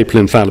definition of papal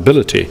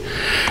infallibility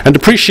and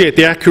appreciate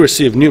the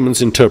accuracy of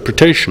Newman's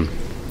interpretation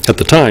at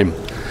the time.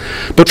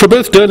 But for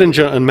both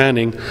Derlinger and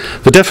Manning,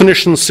 the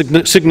definition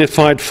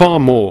signified far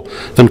more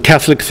than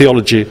Catholic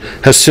theology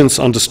has since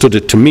understood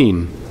it to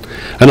mean,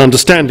 an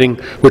understanding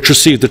which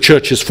received the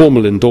Church's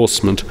formal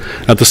endorsement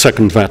at the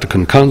Second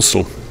Vatican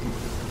Council.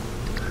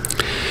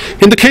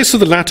 In the case of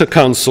the latter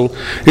council,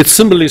 it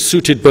similarly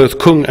suited both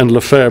Kung and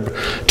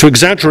Lefebvre to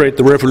exaggerate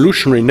the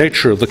revolutionary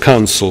nature of the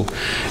council,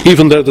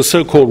 even though the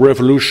so-called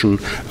revolution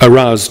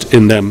aroused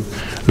in them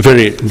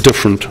very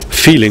different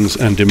feelings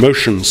and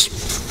emotions.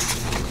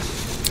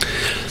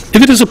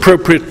 If it is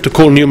appropriate to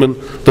call Newman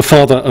the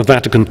father of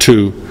Vatican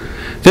II,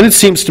 then it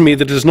seems to me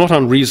that it is not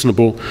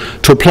unreasonable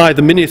to apply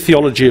the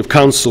mini-theology of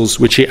councils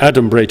which he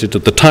adumbrated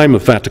at the time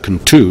of Vatican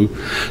II,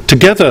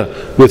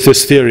 together with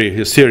this theory,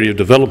 his theory of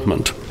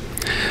development,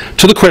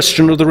 to the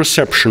question of the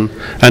reception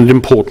and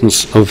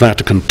importance of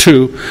Vatican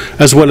II,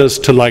 as well as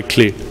to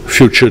likely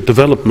future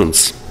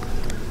developments.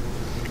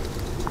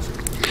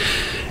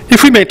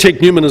 If we may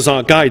take Newman as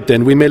our guide,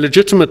 then, we may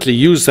legitimately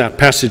use that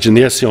passage in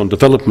the Essay on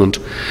Development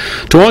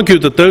to argue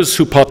that those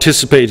who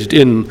participated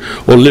in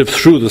or lived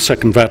through the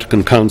Second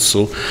Vatican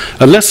Council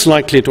are less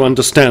likely to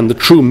understand the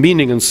true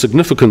meaning and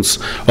significance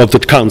of the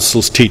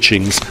Council's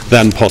teachings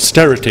than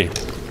posterity.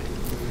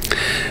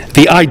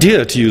 The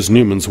idea, to use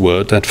Newman's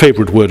word, that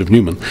favorite word of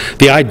Newman,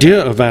 the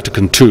idea of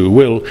Vatican II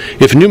will,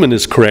 if Newman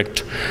is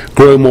correct,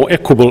 grow more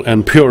equable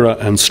and purer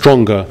and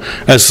stronger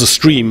as the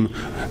stream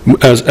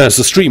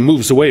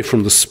moves away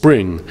from the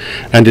spring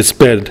and its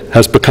bed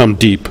has become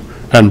deep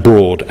and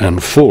broad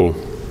and full.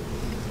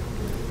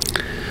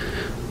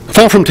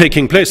 Far from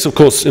taking place, of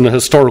course, in a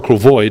historical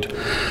void,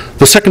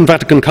 the Second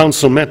Vatican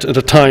Council met at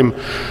a time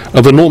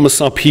of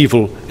enormous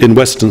upheaval in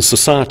Western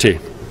society,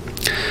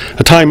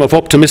 a time of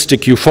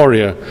optimistic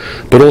euphoria,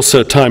 but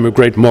also a time of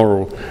great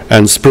moral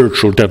and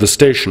spiritual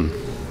devastation.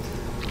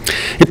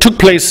 It took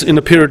place in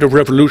a period of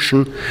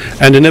revolution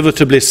and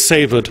inevitably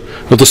savoured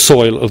of the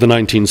soil of the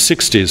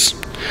 1960s,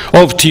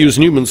 of, to use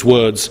Newman's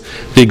words,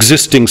 the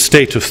existing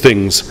state of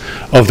things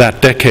of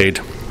that decade.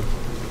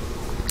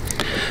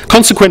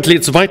 Consequently,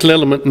 its vital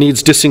element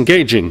needs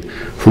disengaging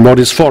from what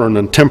is foreign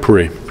and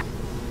temporary.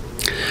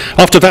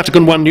 After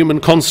Vatican I, Newman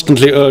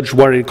constantly urged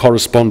worried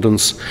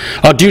correspondence,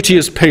 "Our duty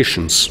is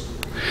patience."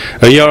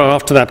 A year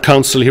after that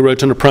council, he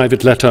wrote in a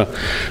private letter,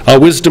 "Our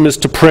wisdom is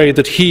to pray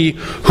that he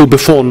who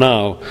before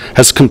now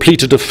has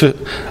completed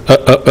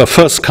a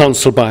first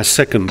council by a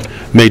second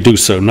may do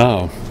so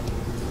now."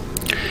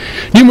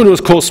 Newman,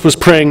 of course, was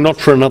praying not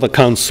for another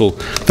council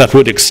that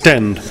would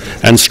extend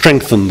and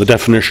strengthen the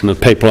definition of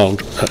papal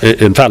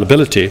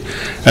infallibility,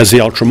 as the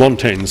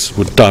Ultramontanes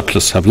would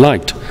doubtless have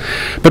liked,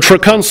 but for a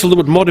council that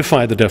would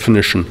modify the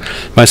definition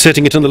by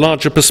setting it in the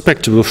larger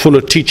perspective of fuller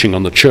teaching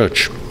on the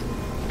Church.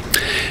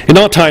 In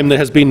our time, there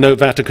has been no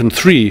Vatican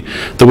III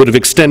that would have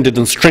extended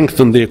and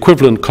strengthened the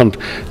equivalent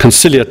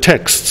conciliar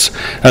texts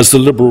as the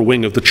liberal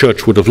wing of the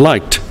Church would have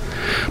liked.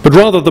 But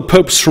rather, the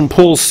popes from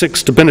Paul VI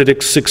to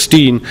Benedict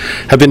XVI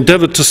have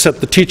endeavoured to set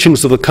the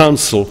teachings of the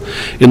Council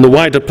in the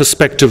wider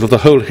perspective of the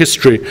whole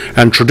history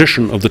and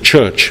tradition of the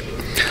Church,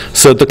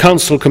 so that the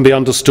Council can be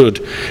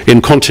understood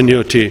in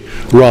continuity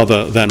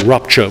rather than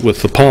rupture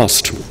with the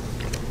past.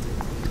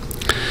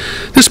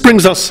 This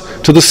brings us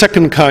to the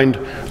second kind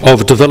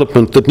of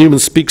development that Newman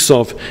speaks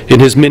of in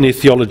his mini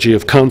theology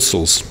of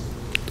councils.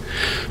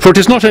 For it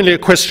is not only a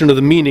question of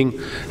the meaning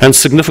and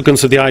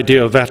significance of the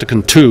idea of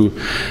Vatican II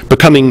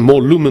becoming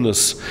more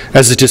luminous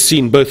as it is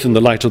seen both in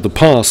the light of the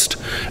past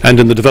and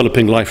in the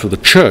developing life of the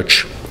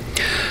Church,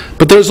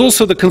 but there is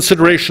also the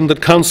consideration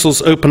that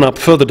councils open up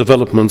further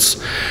developments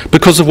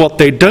because of what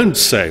they don't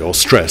say or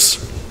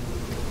stress.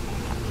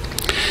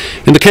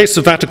 In the case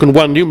of Vatican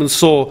I, Newman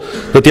saw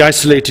that the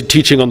isolated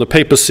teaching on the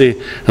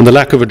papacy and the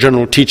lack of a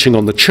general teaching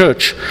on the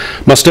Church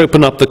must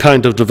open up the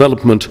kind of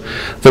development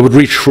that would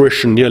reach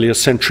fruition nearly a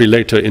century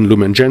later in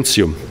Lumen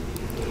Gentium.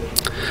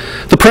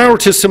 The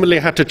priorities similarly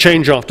had to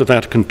change after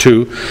Vatican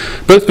II,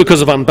 both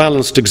because of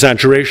unbalanced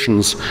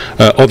exaggerations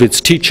of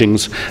its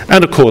teachings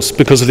and, of course,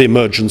 because of the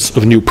emergence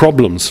of new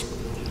problems.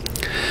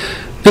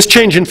 This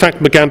change, in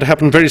fact, began to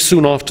happen very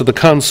soon after the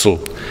Council.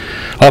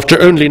 After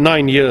only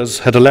 9 years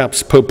had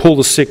elapsed, Pope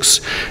Paul VI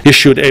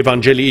issued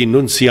Evangelii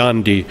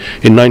Nunciandi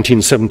in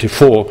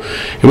 1974,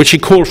 in which he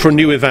called for a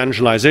new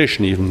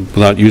evangelization, even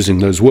without using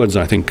those words,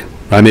 I think.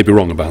 I may be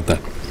wrong about that.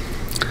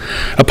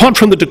 Apart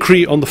from the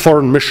decree on the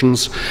foreign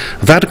missions,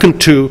 Vatican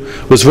II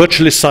was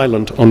virtually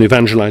silent on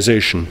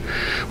evangelization,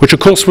 which, of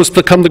course, was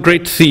become the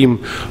great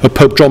theme of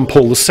Pope John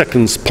Paul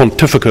II's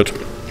pontificate.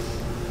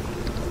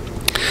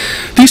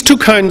 These two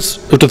kinds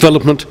of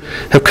development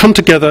have come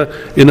together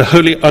in a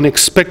wholly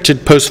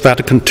unexpected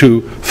post-Vatican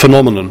II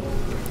phenomenon,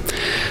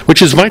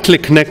 which is vitally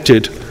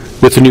connected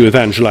with the new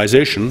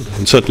evangelization,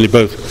 and certainly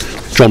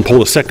both John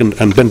Paul II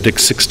and Benedict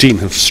XVI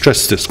have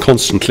stressed this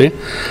constantly,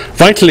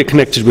 vitally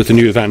connected with the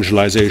new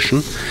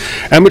evangelization,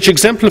 and which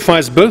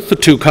exemplifies both the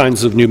two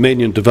kinds of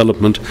Newmanian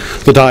development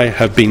that I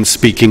have been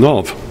speaking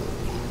of.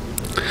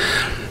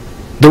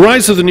 The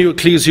rise of the new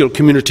ecclesial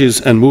communities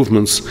and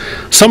movements,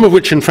 some of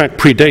which in fact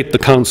predate the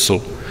Council,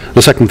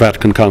 the Second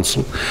Vatican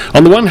Council,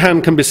 on the one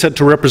hand can be said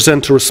to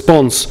represent a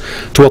response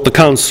to what the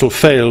Council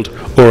failed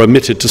or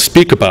omitted to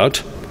speak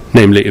about,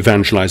 namely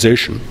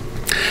evangelization,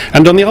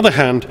 and on the other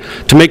hand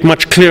to make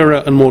much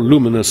clearer and more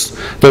luminous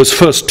those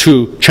first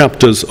two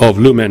chapters of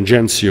Lumen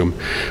Gentium,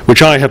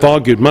 which I have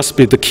argued must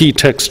be the key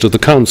text of the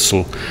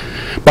Council,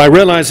 by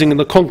realizing in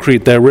the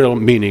concrete their real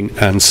meaning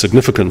and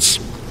significance.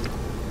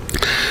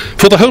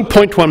 For the whole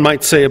point, one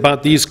might say,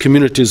 about these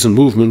communities and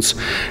movements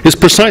is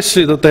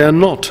precisely that they are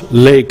not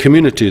lay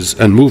communities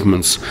and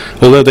movements,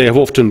 although they have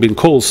often been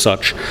called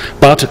such,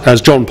 but,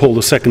 as John Paul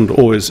II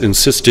always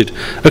insisted,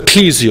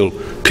 ecclesial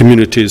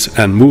communities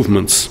and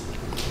movements.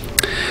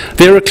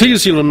 They are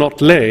ecclesial and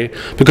not lay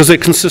because they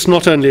consist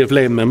not only of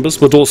lay members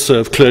but also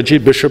of clergy,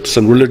 bishops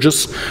and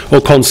religious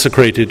or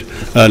consecrated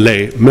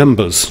lay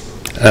members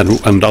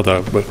and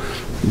other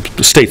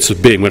states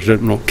of being which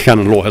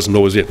canon law hasn't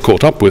always yet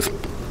caught up with.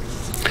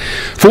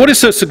 For what is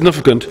so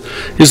significant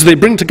is that they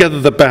bring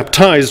together the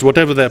baptized,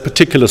 whatever their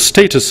particular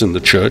status in the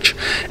Church,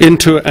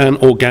 into an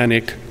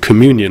organic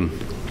communion.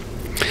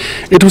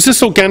 It was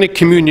this organic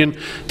communion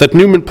that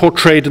Newman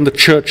portrayed in the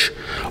Church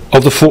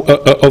of the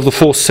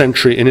 4th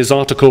century in his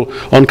article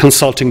on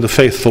consulting the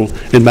faithful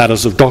in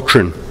matters of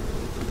doctrine.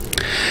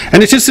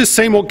 And it is this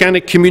same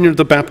organic communion of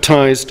the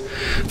baptized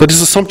that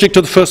is the subject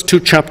of the first two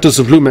chapters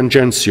of Lumen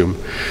Gentium,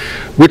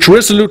 which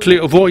resolutely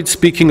avoid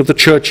speaking of the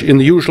Church in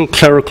the usual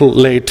clerical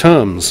lay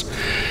terms,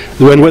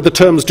 where the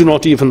terms do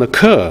not even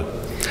occur,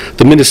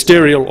 the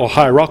ministerial or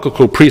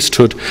hierarchical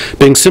priesthood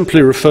being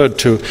simply referred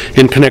to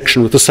in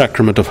connection with the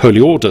sacrament of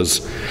holy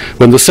orders,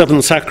 when the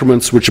 7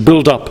 sacraments which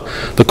build up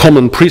the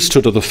common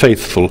priesthood of the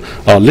faithful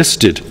are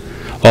listed,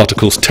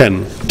 Articles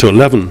 10 to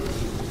 11.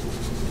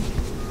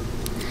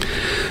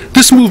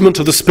 This movement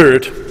of the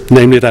Spirit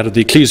namely that of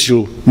the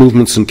ecclesial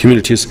movements and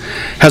communities,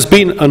 has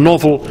been a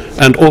novel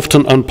and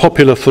often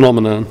unpopular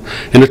phenomenon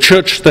in a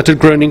church that had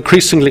grown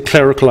increasingly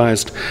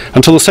clericalized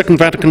until the Second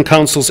Vatican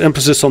Council's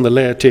emphasis on the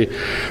laity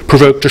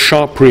provoked a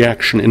sharp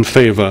reaction in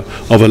favor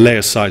of a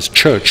laicized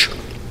church.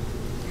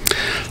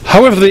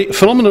 However, the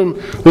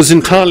phenomenon was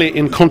entirely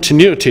in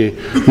continuity,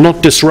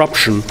 not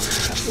disruption,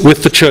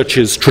 with the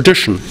Church's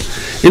tradition,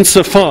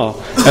 insofar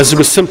as it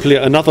was simply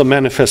another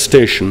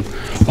manifestation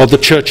of the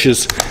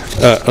Church's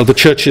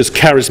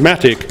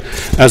charismatic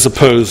as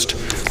opposed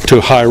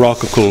to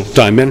hierarchical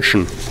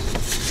dimension.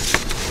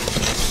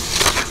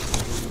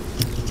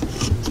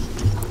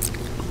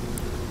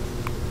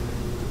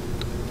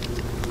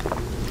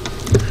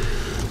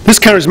 This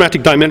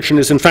charismatic dimension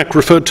is in fact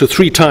referred to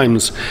 3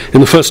 times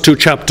in the first 2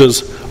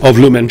 chapters of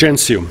Lumen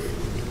Gentium.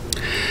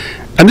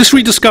 And this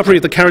rediscovery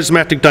of the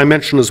charismatic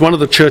dimension as one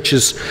of the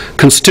Church's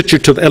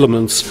constitutive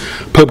elements,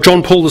 Pope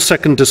John Paul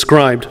II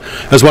described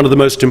as one of the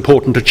most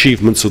important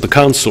achievements of the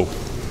Council.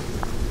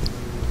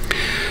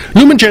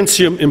 Lumen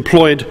Gentium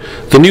employed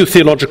the new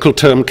theological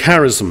term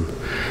charism,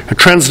 a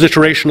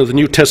transliteration of the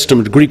New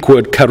Testament Greek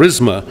word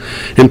charisma,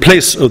 in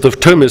place of the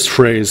Thomist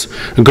phrase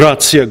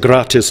gratia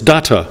gratis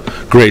data,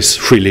 grace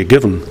freely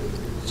given.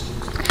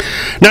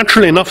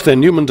 Naturally enough then,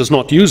 Newman does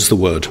not use the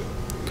word.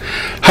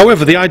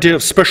 However, the idea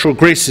of special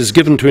graces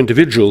given to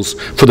individuals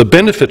for the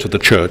benefit of the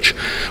Church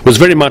was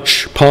very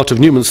much part of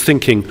Newman's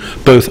thinking,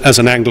 both as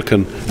an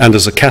Anglican and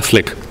as a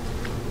Catholic.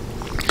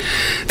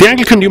 The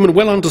Anglican Newman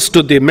well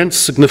understood the immense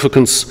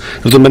significance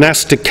of the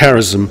monastic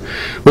charism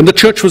when the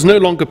Church was no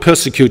longer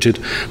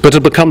persecuted but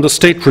had become the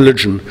state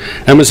religion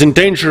and was in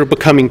danger of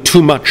becoming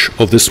too much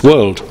of this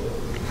world.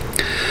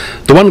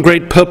 The one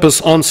great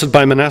purpose answered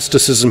by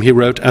monasticism, he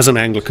wrote, as an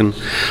Anglican,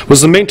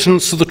 was the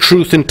maintenance of the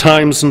truth in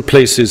times and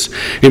places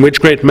in which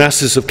great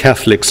masses of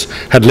Catholics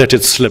had let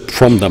it slip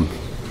from them.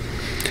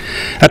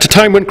 At a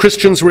time when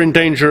Christians were in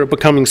danger of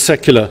becoming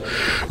secular,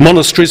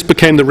 monasteries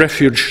became the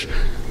refuge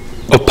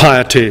of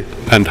piety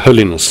and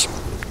holiness.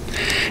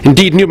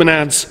 Indeed, Newman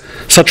adds,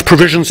 such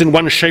provisions in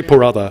one shape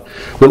or other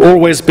will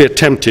always be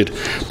attempted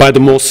by the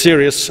more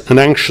serious and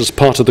anxious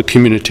part of the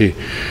community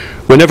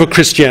whenever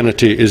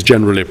Christianity is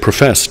generally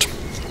professed.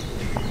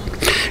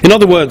 In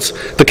other words,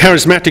 the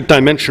charismatic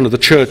dimension of the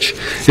Church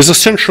is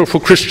essential for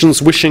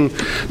Christians wishing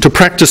to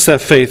practice their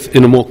faith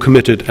in a more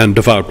committed and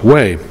devout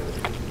way.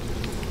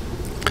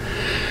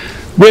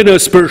 Where no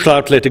spiritual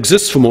outlet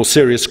exists for more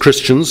serious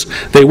Christians,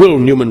 they will,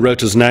 Newman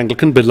wrote as an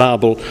Anglican, be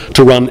liable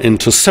to run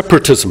into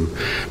separatism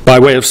by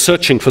way of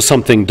searching for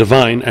something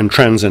divine and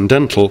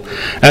transcendental,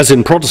 as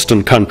in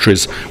Protestant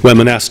countries where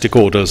monastic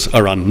orders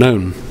are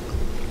unknown.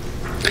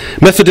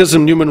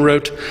 Methodism, Newman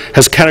wrote,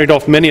 has carried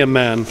off many a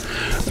man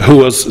who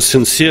was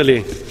sincerely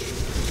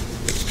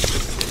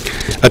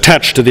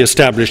attached to the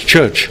established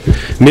church,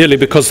 merely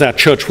because that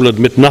church will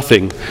admit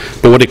nothing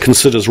but what it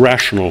considers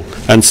rational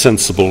and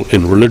sensible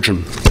in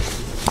religion.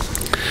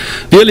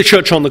 The early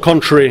church, on the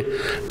contrary,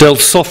 dealt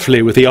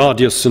softly with the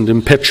arduous and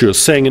impetuous,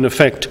 saying in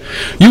effect,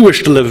 you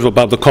wish to live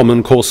above the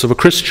common course of a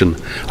Christian.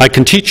 I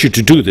can teach you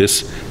to do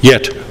this,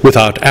 yet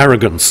without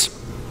arrogance.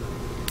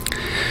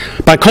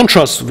 By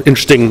contrast,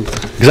 interesting,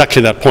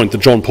 exactly that point that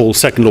John Paul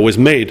II always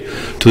made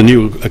to the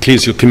new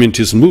ecclesial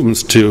communities and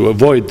movements to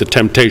avoid the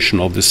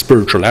temptation of this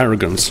spiritual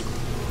arrogance.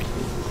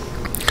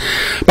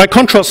 By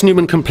contrast,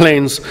 Newman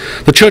complains,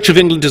 the Church of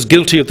England is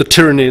guilty of the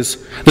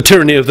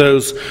tyranny of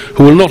those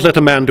who will not let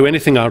a man do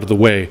anything out of the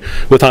way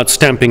without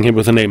stamping him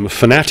with the name of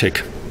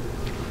fanatic.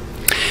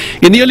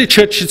 In the early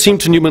church, it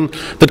seemed to Newman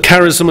that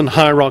charism and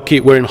hierarchy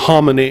were in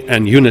harmony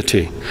and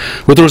unity,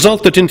 with the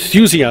result that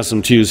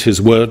enthusiasm, to use his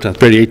word, that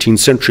very 18th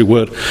century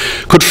word,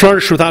 could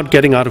flourish without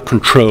getting out of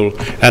control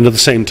and at the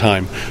same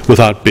time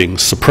without being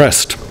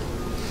suppressed.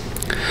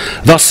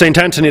 Thus, St.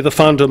 Anthony, the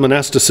founder of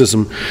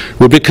monasticism,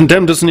 would be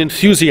condemned as an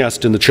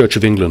enthusiast in the Church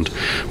of England,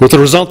 with the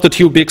result that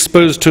he would be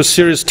exposed to a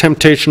serious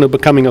temptation of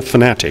becoming a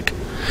fanatic.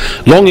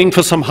 Longing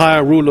for some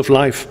higher rule of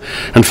life,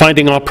 and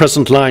finding our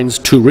present lines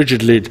too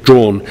rigidly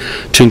drawn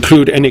to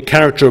include any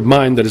character of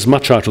mind that is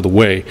much out of the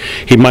way,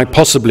 he might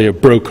possibly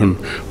have broken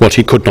what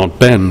he could not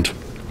bend.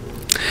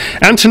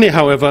 Anthony,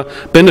 however,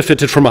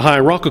 benefited from a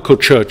hierarchical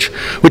church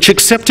which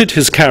accepted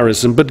his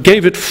charism but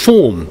gave it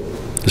form.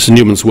 This is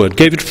Newman's word,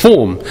 gave it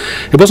form.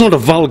 It was not a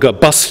vulgar,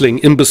 bustling,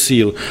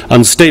 imbecile,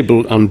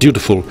 unstable,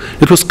 undutiful.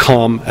 It was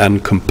calm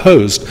and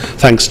composed,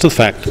 thanks to the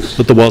fact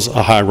that there was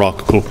a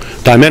hierarchical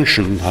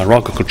dimension, a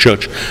hierarchical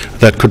church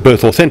that could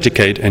both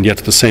authenticate and yet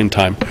at the same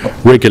time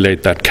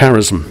regulate that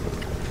charism.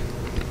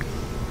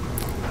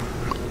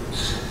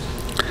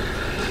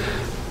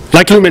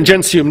 Like Lumen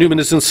Gentium, Newman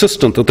is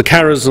insistent that the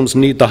charisms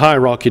need the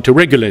hierarchy to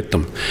regulate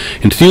them.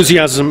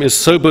 Enthusiasm is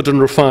sobered and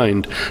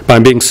refined by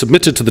being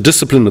submitted to the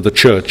discipline of the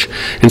Church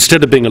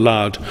instead of being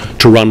allowed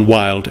to run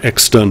wild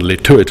externally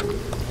to it.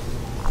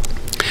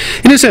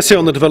 In his essay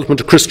on the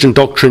development of Christian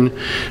doctrine,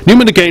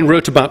 Newman again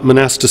wrote about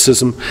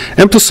monasticism,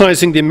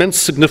 emphasizing the immense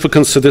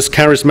significance of this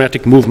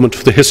charismatic movement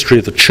for the history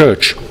of the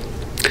Church.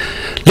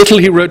 Little,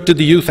 he wrote, did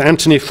the youth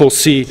Antony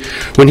foresee,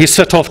 when he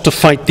set off to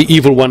fight the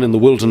evil one in the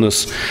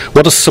wilderness,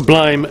 what a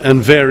sublime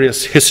and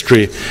various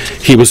history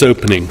he was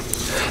opening,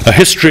 a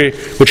history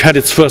which had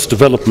its first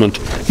development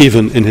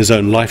even in his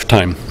own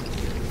lifetime.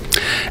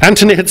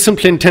 Antony had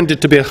simply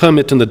intended to be a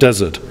hermit in the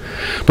desert,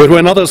 but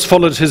when others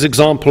followed his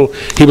example,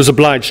 he was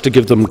obliged to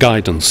give them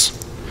guidance.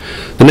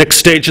 The next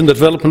stage in the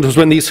development was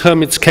when these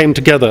hermits came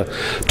together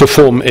to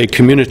form a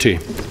community.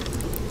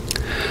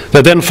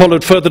 There then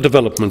followed further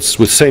developments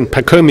with St.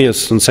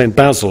 Pachomius and St.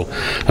 Basil,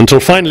 until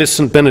finally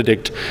St.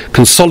 Benedict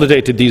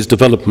consolidated these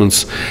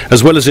developments,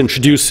 as well as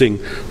introducing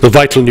the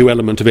vital new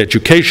element of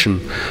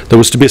education that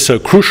was to be so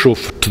crucial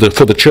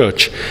for the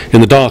Church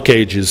in the Dark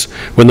Ages,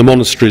 when the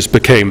monasteries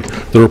became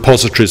the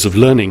repositories of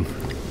learning.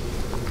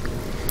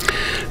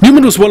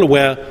 Newman was well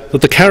aware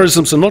that the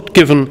charisms are not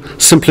given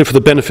simply for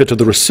the benefit of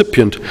the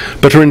recipient,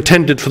 but are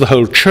intended for the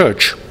whole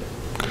Church.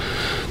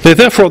 They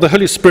therefore are the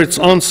Holy Spirit's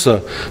answer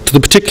to the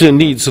particular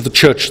needs of the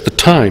Church at the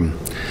time.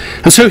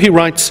 And so he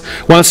writes,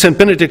 while St.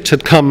 Benedict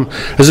had come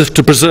as if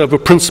to preserve a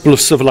principle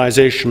of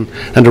civilization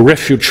and a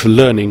refuge for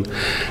learning,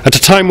 at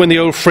a time when the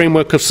old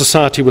framework of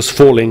society was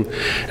falling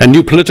and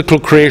new political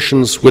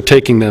creations were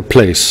taking their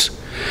place,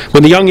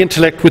 when the young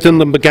intellect within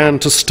them began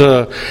to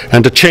stir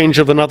and a change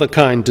of another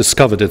kind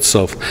discovered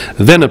itself,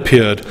 then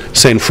appeared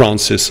St.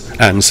 Francis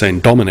and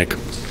St. Dominic.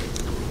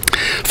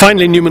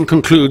 Finally, Newman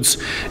concludes,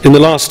 in the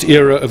last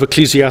era of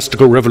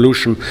ecclesiastical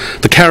revolution,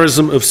 the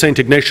charism of St.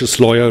 Ignatius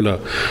Loyola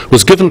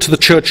was given to the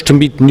Church to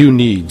meet new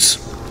needs.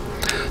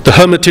 The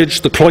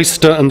hermitage, the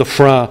cloister, and the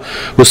friar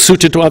were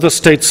suited to other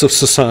states of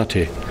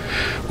society.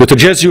 With the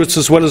Jesuits,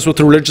 as well as with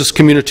the religious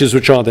communities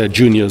which are their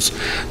juniors,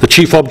 the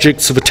chief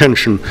objects of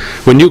attention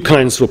were new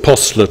kinds of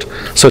apostolate,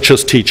 such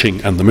as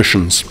teaching and the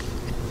missions.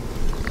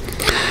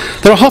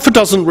 There are half a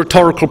dozen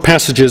rhetorical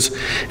passages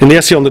in the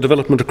essay on the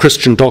development of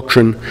Christian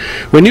doctrine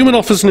where Newman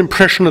offers an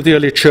impression of the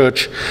early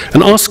Church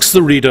and asks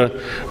the reader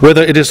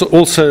whether it is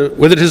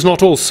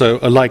not also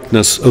a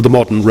likeness of the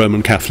modern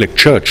Roman Catholic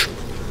Church.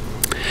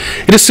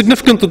 It is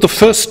significant that in the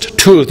first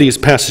two of these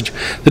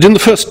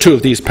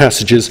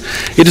passages,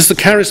 it is the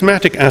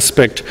charismatic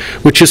aspect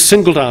which is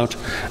singled out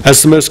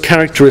as the most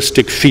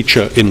characteristic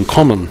feature in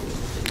common.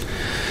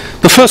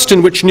 The first,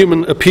 in which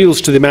Newman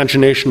appeals to the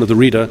imagination of the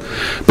reader,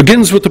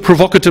 begins with the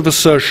provocative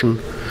assertion,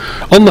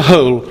 on the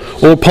whole,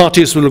 all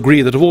parties will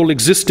agree that of all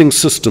existing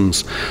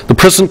systems, the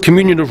present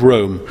communion of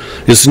Rome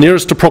is the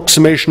nearest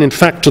approximation in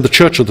fact to the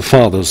Church of the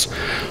Fathers,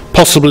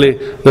 possibly,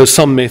 though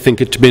some may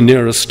think it to be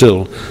nearer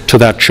still, to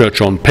that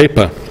Church on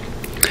paper.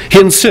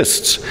 He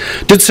insists,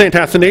 did St.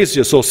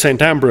 Athanasius or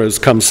St. Ambrose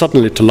come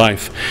suddenly to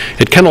life,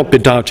 it cannot be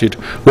doubted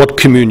what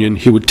communion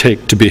he would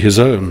take to be his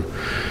own.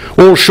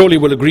 All surely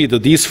will agree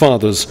that these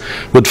fathers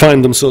would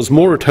find themselves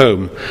more at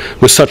home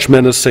with such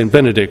men as St.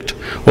 Benedict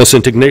or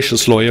St.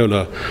 Ignatius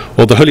Loyola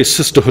or the Holy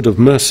Sisterhood of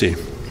Mercy.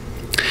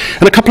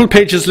 And a couple of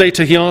pages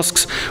later he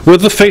asks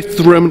whether the faith of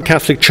the Roman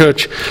Catholic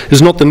Church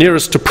is not the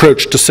nearest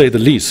approach, to say the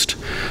least,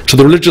 to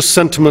the religious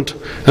sentiment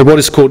and what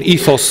is called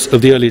ethos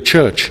of the early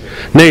Church,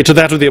 nay, to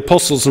that of the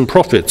apostles and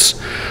prophets.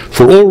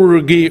 For all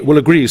will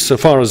agree so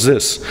far as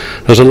this,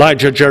 that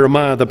Elijah,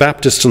 Jeremiah, the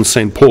Baptist, and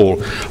St.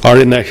 Paul are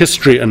in their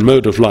history and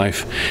mode of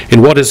life,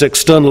 in what is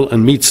external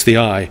and meets the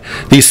eye.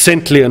 These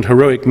saintly and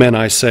heroic men,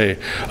 I say,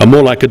 are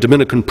more like a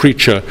Dominican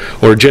preacher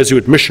or a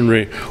Jesuit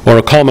missionary or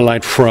a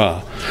Carmelite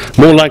friar,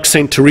 more like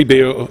St.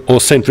 Toribio or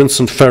St.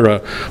 Vincent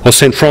Ferrer or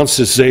St.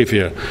 Francis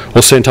Xavier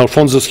or St.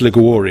 Alphonsus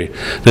Liguori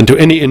than to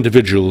any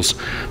individuals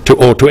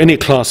or to any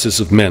classes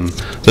of men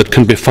that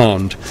can be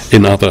found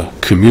in other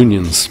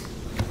communions.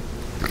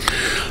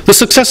 The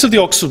success of the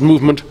Oxford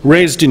movement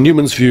raised, in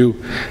Newman's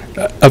view,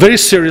 a very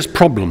serious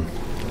problem: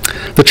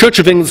 the Church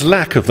of England's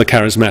lack of the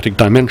charismatic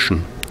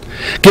dimension.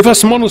 Give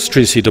us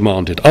monasteries, he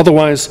demanded,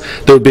 otherwise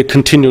there would be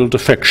continual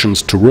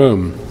defections to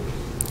Rome.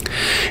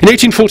 In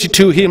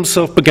 1842 he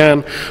himself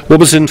began what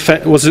was in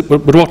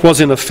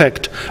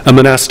effect a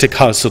monastic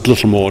house at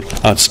Littlemore,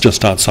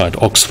 just outside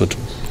Oxford.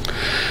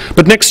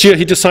 But next year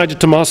he decided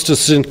to master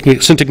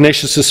St.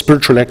 Ignatius'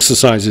 spiritual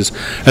exercises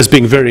as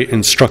being very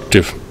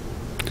instructive.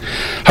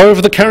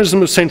 However, the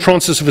charism of St.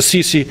 Francis of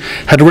Assisi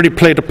had already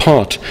played a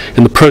part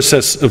in the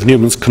process of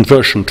Newman's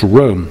conversion to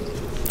Rome.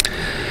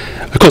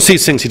 Of course,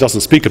 these things he doesn't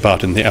speak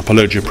about in the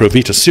Apologia Pro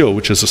Vita Seal,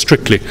 which is a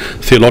strictly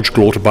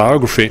theological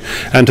autobiography,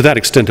 and to that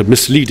extent a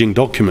misleading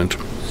document.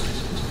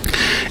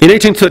 In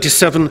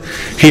 1837,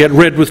 he had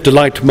read with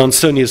delight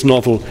Manzoni's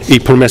novel I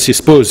Promessi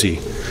Sposi,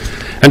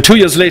 and 2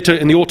 years later,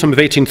 in the autumn of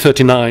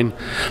 1839,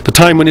 the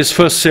time when his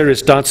first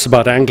serious doubts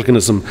about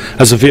Anglicanism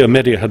as a via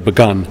media had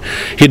begun,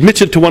 he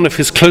admitted to one of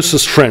his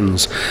closest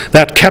friends,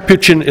 that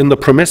Capuchin in the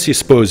Promessi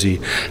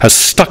Sposi has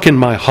stuck in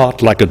my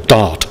heart like a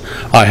dart.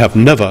 I have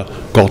never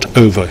got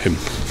over him.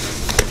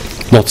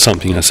 Not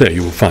something, I say,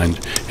 you will find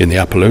in the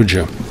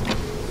Apologia.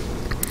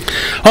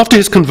 After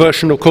his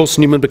conversion, of course,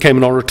 Newman became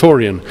an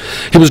Oratorian.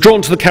 He was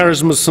drawn to the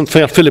charism of St.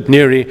 Philip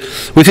Neri,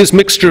 with his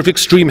mixture of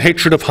extreme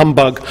hatred of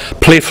humbug,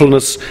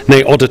 playfulness,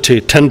 nay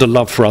oddity, tender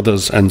love for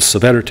others, and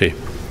severity.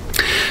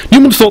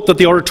 Newman thought that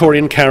the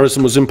Oratorian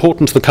charism was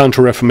important to the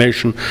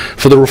Counter-Reformation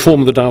for the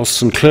reform of the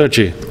diocesan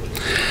clergy.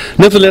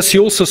 Nevertheless, he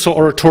also saw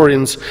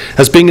Oratorians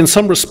as being in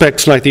some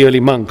respects like the early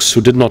monks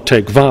who did not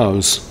take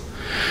vows.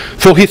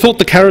 For he thought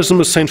the charism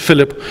of St.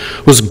 Philip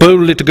was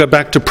boldly to go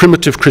back to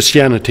primitive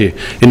Christianity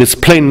in its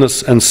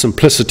plainness and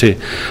simplicity,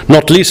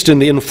 not least in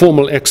the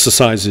informal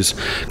exercises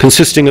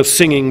consisting of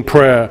singing,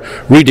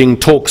 prayer, reading,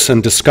 talks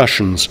and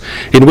discussions,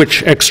 in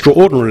which,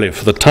 extraordinarily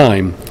for the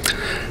time,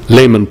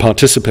 laymen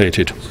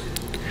participated.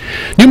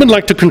 Newman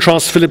liked to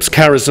contrast Philip's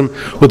charism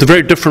with the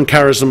very different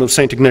charism of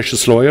St.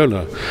 Ignatius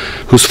Loyola,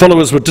 whose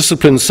followers were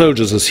disciplined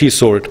soldiers as he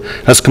saw it,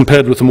 as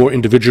compared with the more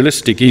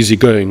individualistic,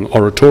 easygoing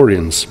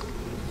Oratorians.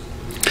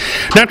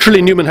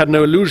 Naturally, Newman had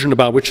no illusion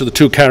about which of the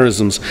two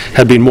charisms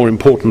had been more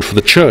important for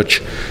the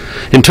Church.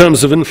 In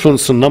terms of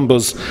influence and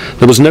numbers,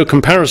 there was no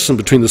comparison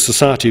between the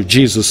Society of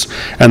Jesus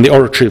and the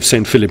Oratory of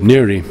St. Philip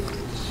Neri.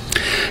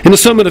 In a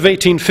sermon of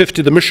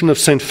 1850, The Mission of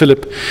St.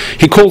 Philip,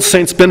 he called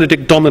Saints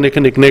Benedict, Dominic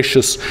and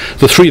Ignatius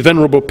the three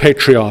venerable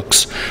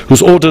patriarchs,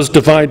 whose orders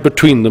divide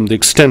between them the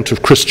extent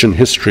of Christian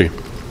history.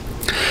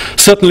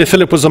 Certainly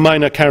Philip was a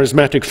minor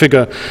charismatic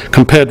figure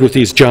compared with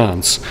these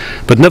giants,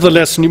 but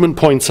nevertheless Newman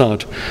points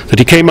out that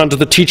he came under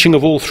the teaching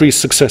of all three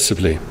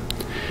successively.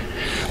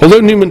 Although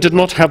Newman did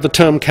not have the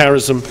term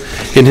charism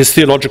in his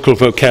theological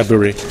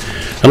vocabulary,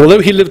 and although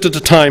he lived at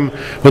a time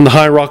when the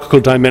hierarchical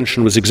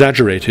dimension was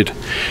exaggerated,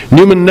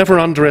 Newman never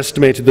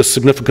underestimated the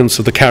significance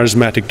of the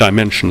charismatic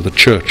dimension of the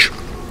Church.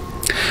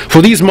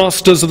 For these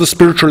masters of the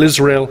spiritual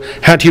Israel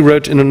had, he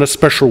wrote, in an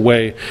especial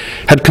way,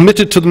 had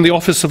committed to them the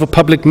office of a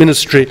public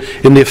ministry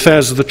in the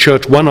affairs of the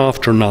Church one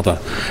after another,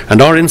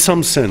 and are in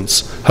some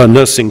sense her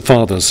nursing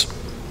fathers.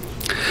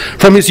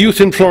 From his youth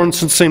in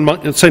Florence and San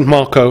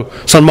Marco,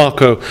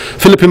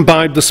 Philip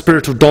imbibed the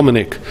spirit of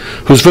Dominic,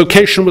 whose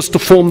vocation was to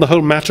form the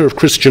whole matter of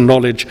Christian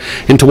knowledge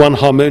into one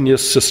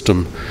harmonious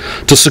system,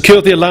 to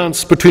secure the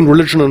alliance between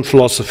religion and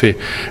philosophy,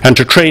 and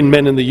to train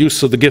men in the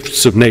use of the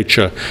gifts of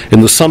nature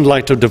in the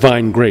sunlight of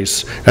divine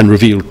grace and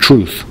revealed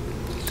truth.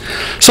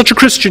 Such a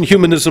Christian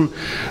humanism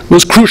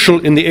was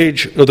crucial in the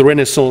age of the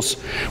Renaissance,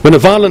 when a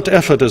violent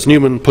effort, as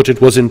Newman put it,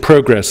 was in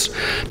progress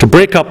to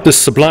break up this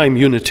sublime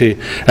unity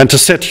and to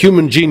set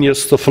human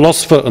genius, the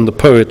philosopher and the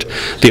poet,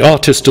 the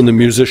artist and the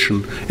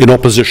musician, in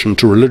opposition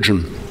to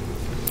religion.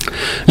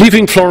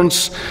 Leaving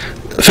Florence,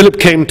 Philip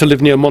came to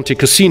live near Monte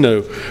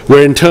Cassino,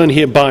 where in turn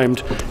he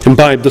imbibed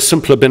the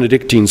simpler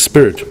Benedictine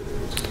spirit.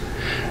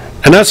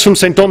 And as from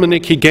St.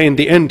 Dominic he gained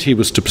the end he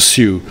was to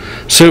pursue,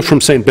 so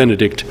from St.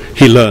 Benedict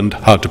he learned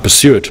how to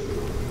pursue it.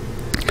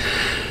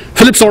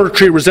 Philip's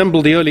oratory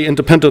resembled the early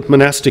independent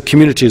monastic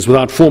communities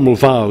without formal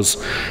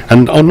vows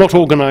and are not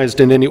organized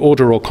in any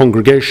order or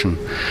congregation,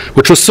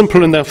 which were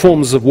simple in their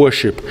forms of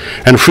worship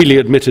and freely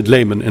admitted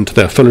laymen into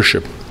their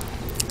fellowship.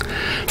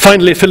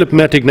 Finally, Philip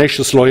met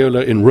Ignatius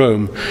Loyola in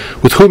Rome,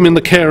 with whom in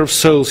the care of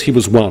souls he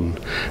was one,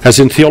 as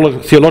in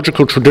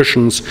theological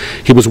traditions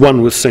he was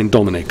one with St.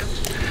 Dominic.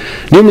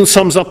 Newman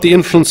sums up the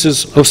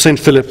influences of St.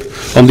 Philip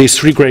on these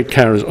three great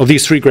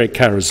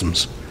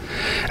charisms.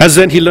 As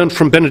then he learned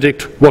from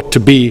Benedict what to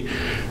be,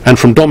 and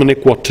from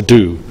Dominic what to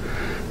do,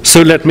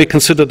 so let me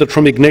consider that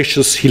from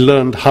Ignatius he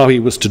learned how he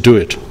was to do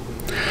it.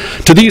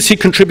 To these he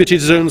contributed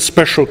his own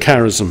special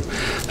charism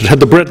that had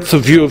the breadth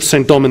of view of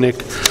St. Dominic,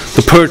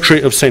 the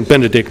poetry of St.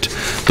 Benedict,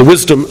 the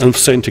wisdom of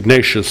St.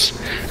 Ignatius,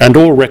 and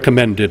all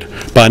recommended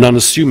by an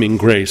unassuming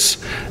grace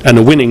and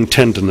a winning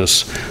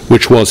tenderness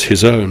which was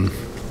his own.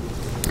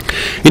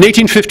 In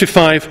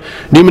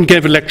 1855, Newman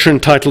gave a lecture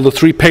entitled The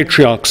Three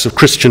Patriarchs of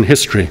Christian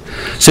History,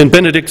 St.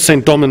 Benedict,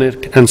 St.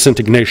 Dominic, and St.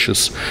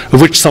 Ignatius,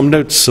 of which some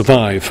notes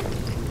survive.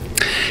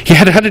 He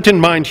had had it in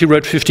mind, he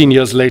wrote 15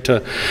 years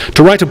later,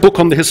 to write a book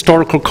on the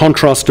historical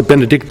contrast of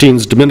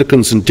Benedictines,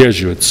 Dominicans, and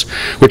Jesuits,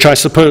 which I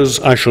suppose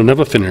I shall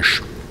never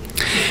finish.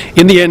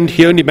 In the end,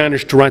 he only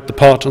managed to write the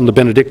part on the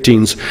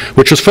Benedictines,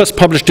 which was first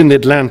published in the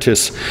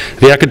Atlantis,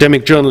 the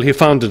academic journal he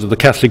founded at the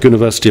Catholic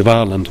University of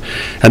Ireland,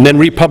 and then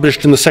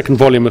republished in the second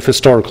volume of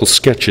Historical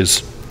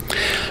Sketches.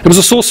 It was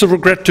a source of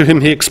regret to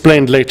him, he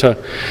explained later,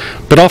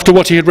 but after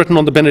what he had written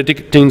on the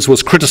Benedictines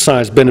was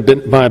criticized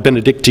by a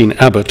Benedictine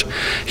abbot,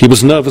 he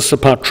was nervous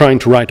about trying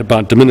to write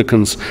about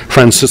Dominicans,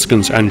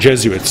 Franciscans, and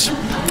Jesuits.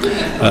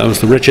 It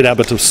was the wretched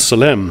abbot of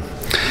Salem.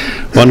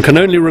 One can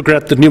only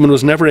regret that Newman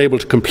was never able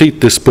to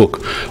complete this book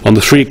on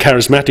the three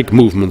charismatic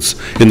movements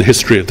in the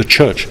history of the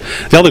Church.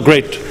 The other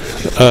great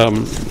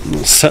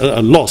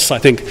loss, I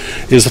think,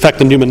 is the fact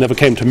that Newman never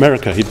came to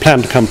America. He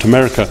planned to come to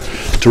America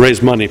to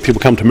raise money.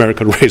 People come to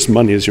America to raise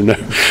money, as you know,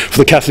 for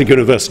the Catholic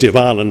University of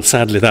Ireland.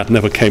 Sadly, that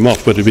never came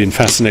off, but it would have been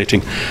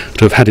fascinating to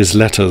have had his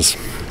letters.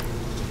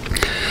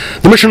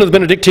 The Mission of the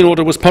Benedictine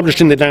Order was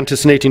published in the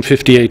Atlantis in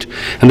 1858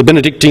 and the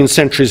Benedictine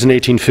Centuries in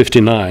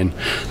 1859.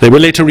 They were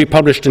later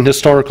republished in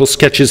Historical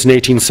Sketches in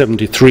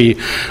 1873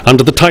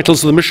 under the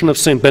titles of the Mission of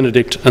St.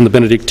 Benedict and the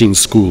Benedictine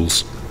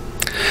Schools.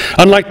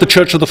 Unlike the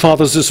Church of the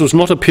Fathers, this was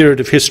not a period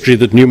of history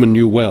that Newman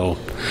knew well.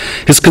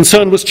 His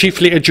concern was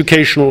chiefly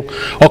educational,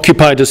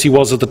 occupied as he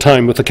was at the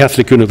time with the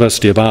Catholic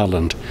University of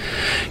Ireland.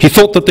 He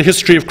thought that the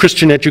history of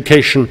Christian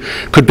education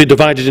could be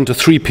divided into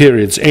three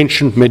periods,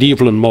 ancient,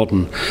 medieval, and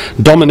modern,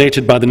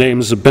 dominated by the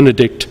names of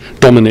Benedict,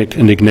 Dominic,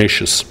 and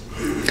Ignatius.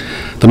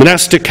 The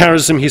monastic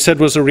charism, he said,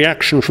 was a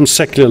reaction from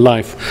secular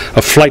life,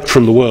 a flight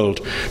from the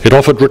world. It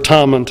offered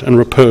retirement and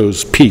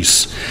repose,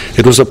 peace.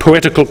 It was a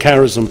poetical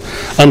charism,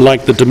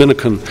 unlike the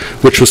Dominican,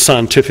 which was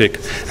scientific,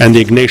 and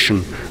the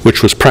Ignatian,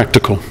 which was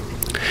practical.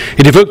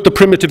 It evoked the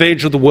primitive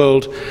age of the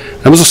world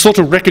and was a sort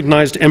of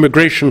recognized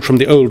emigration from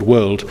the old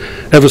world,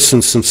 ever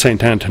since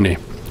St. Anthony.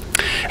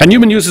 And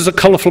Newman uses a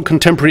colourful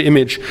contemporary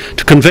image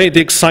to convey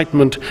the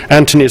excitement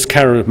Antony's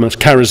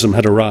charism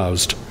had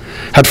aroused.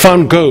 Had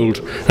found gold,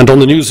 and on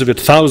the news of it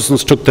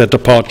thousands took their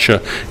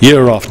departure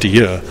year after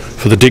year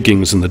for the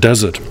diggings in the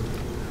desert.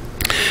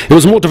 It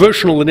was more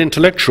devotional than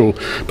intellectual,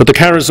 but the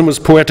charism was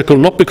poetical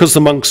not because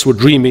the monks were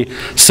dreamy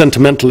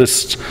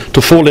sentimentalists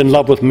to fall in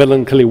love with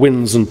melancholy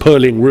winds and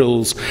purling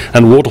rills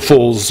and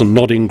waterfalls and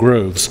nodding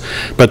groves,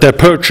 but their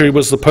poetry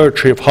was the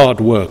poetry of hard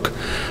work,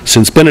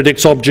 since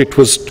Benedict's object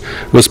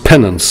was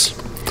penance.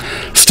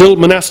 Still,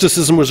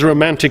 monasticism was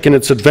romantic in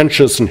its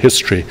adventures and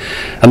history,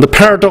 and the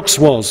paradox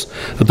was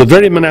that the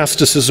very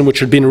monasticism which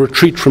had been a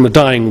retreat from a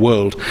dying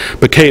world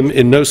became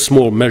in no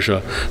small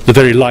measure the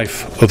very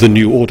life of the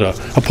new order,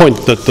 a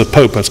point that the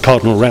Pope, as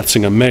Cardinal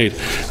Ratzinger, made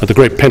at the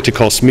great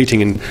Pentecost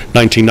meeting in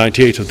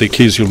 1998 of the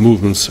ecclesial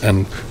movements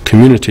and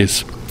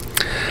communities.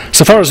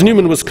 So far as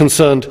Newman was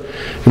concerned,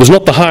 it was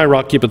not the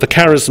hierarchy but the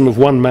charism of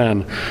one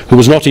man, who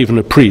was not even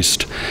a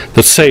priest,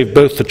 that saved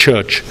both the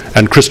Church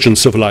and Christian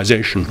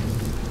civilization.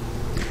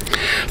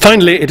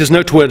 Finally, it is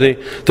noteworthy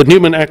that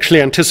Newman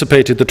actually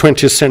anticipated the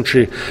 20th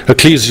century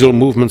ecclesial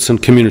movements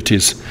and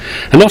communities,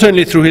 and not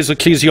only through his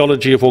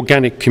ecclesiology of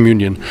organic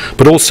communion,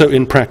 but also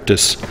in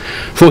practice.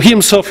 For he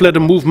himself led a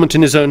movement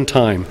in his own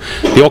time,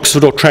 the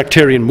Oxford or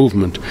Tractarian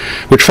movement,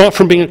 which, far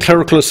from being a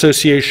clerical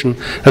association,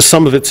 as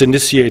some of its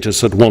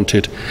initiators had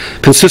wanted,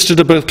 consisted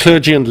of both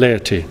clergy and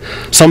laity,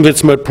 some of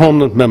its most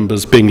prominent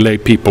members being lay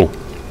people.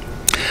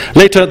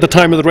 Later, at the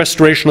time of the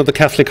restoration of the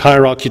Catholic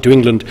hierarchy to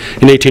England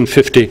in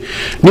 1850,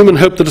 Newman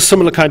hoped that a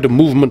similar kind of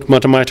movement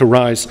might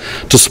arise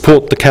to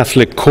support the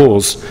Catholic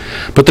cause,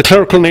 but the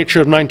clerical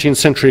nature of 19th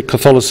century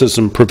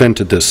Catholicism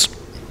prevented this.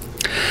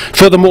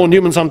 Furthermore,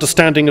 Newman's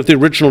understanding of the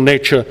original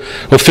nature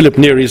of Philip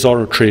Neri's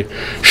oratory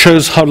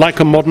shows how like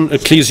a modern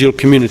ecclesial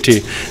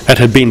community it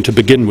had been to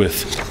begin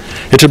with.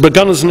 It had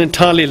begun as an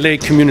entirely lay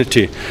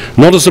community,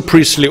 not as a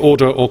priestly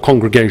order or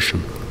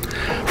congregation.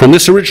 From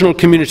this original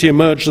community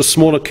emerged a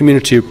smaller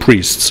community of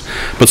priests,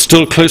 but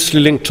still closely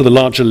linked to the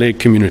larger lay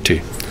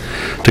community.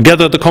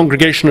 Together, the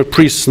congregation of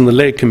priests and the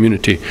lay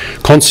community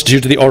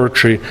constituted the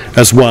oratory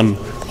as one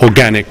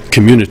organic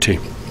community.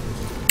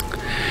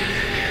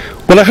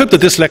 Well, I hope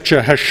that this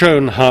lecture has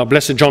shown how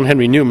Blessed John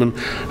Henry Newman,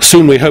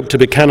 soon we hope to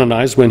be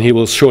canonized when he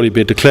will surely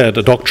be declared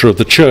a doctor of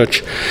the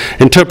Church,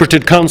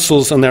 interpreted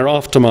councils and their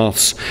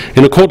aftermaths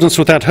in accordance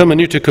with that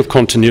hermeneutic of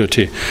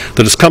continuity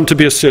that has come to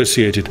be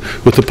associated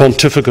with the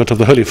pontificate of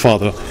the Holy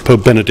Father,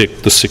 Pope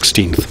Benedict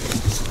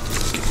XVI.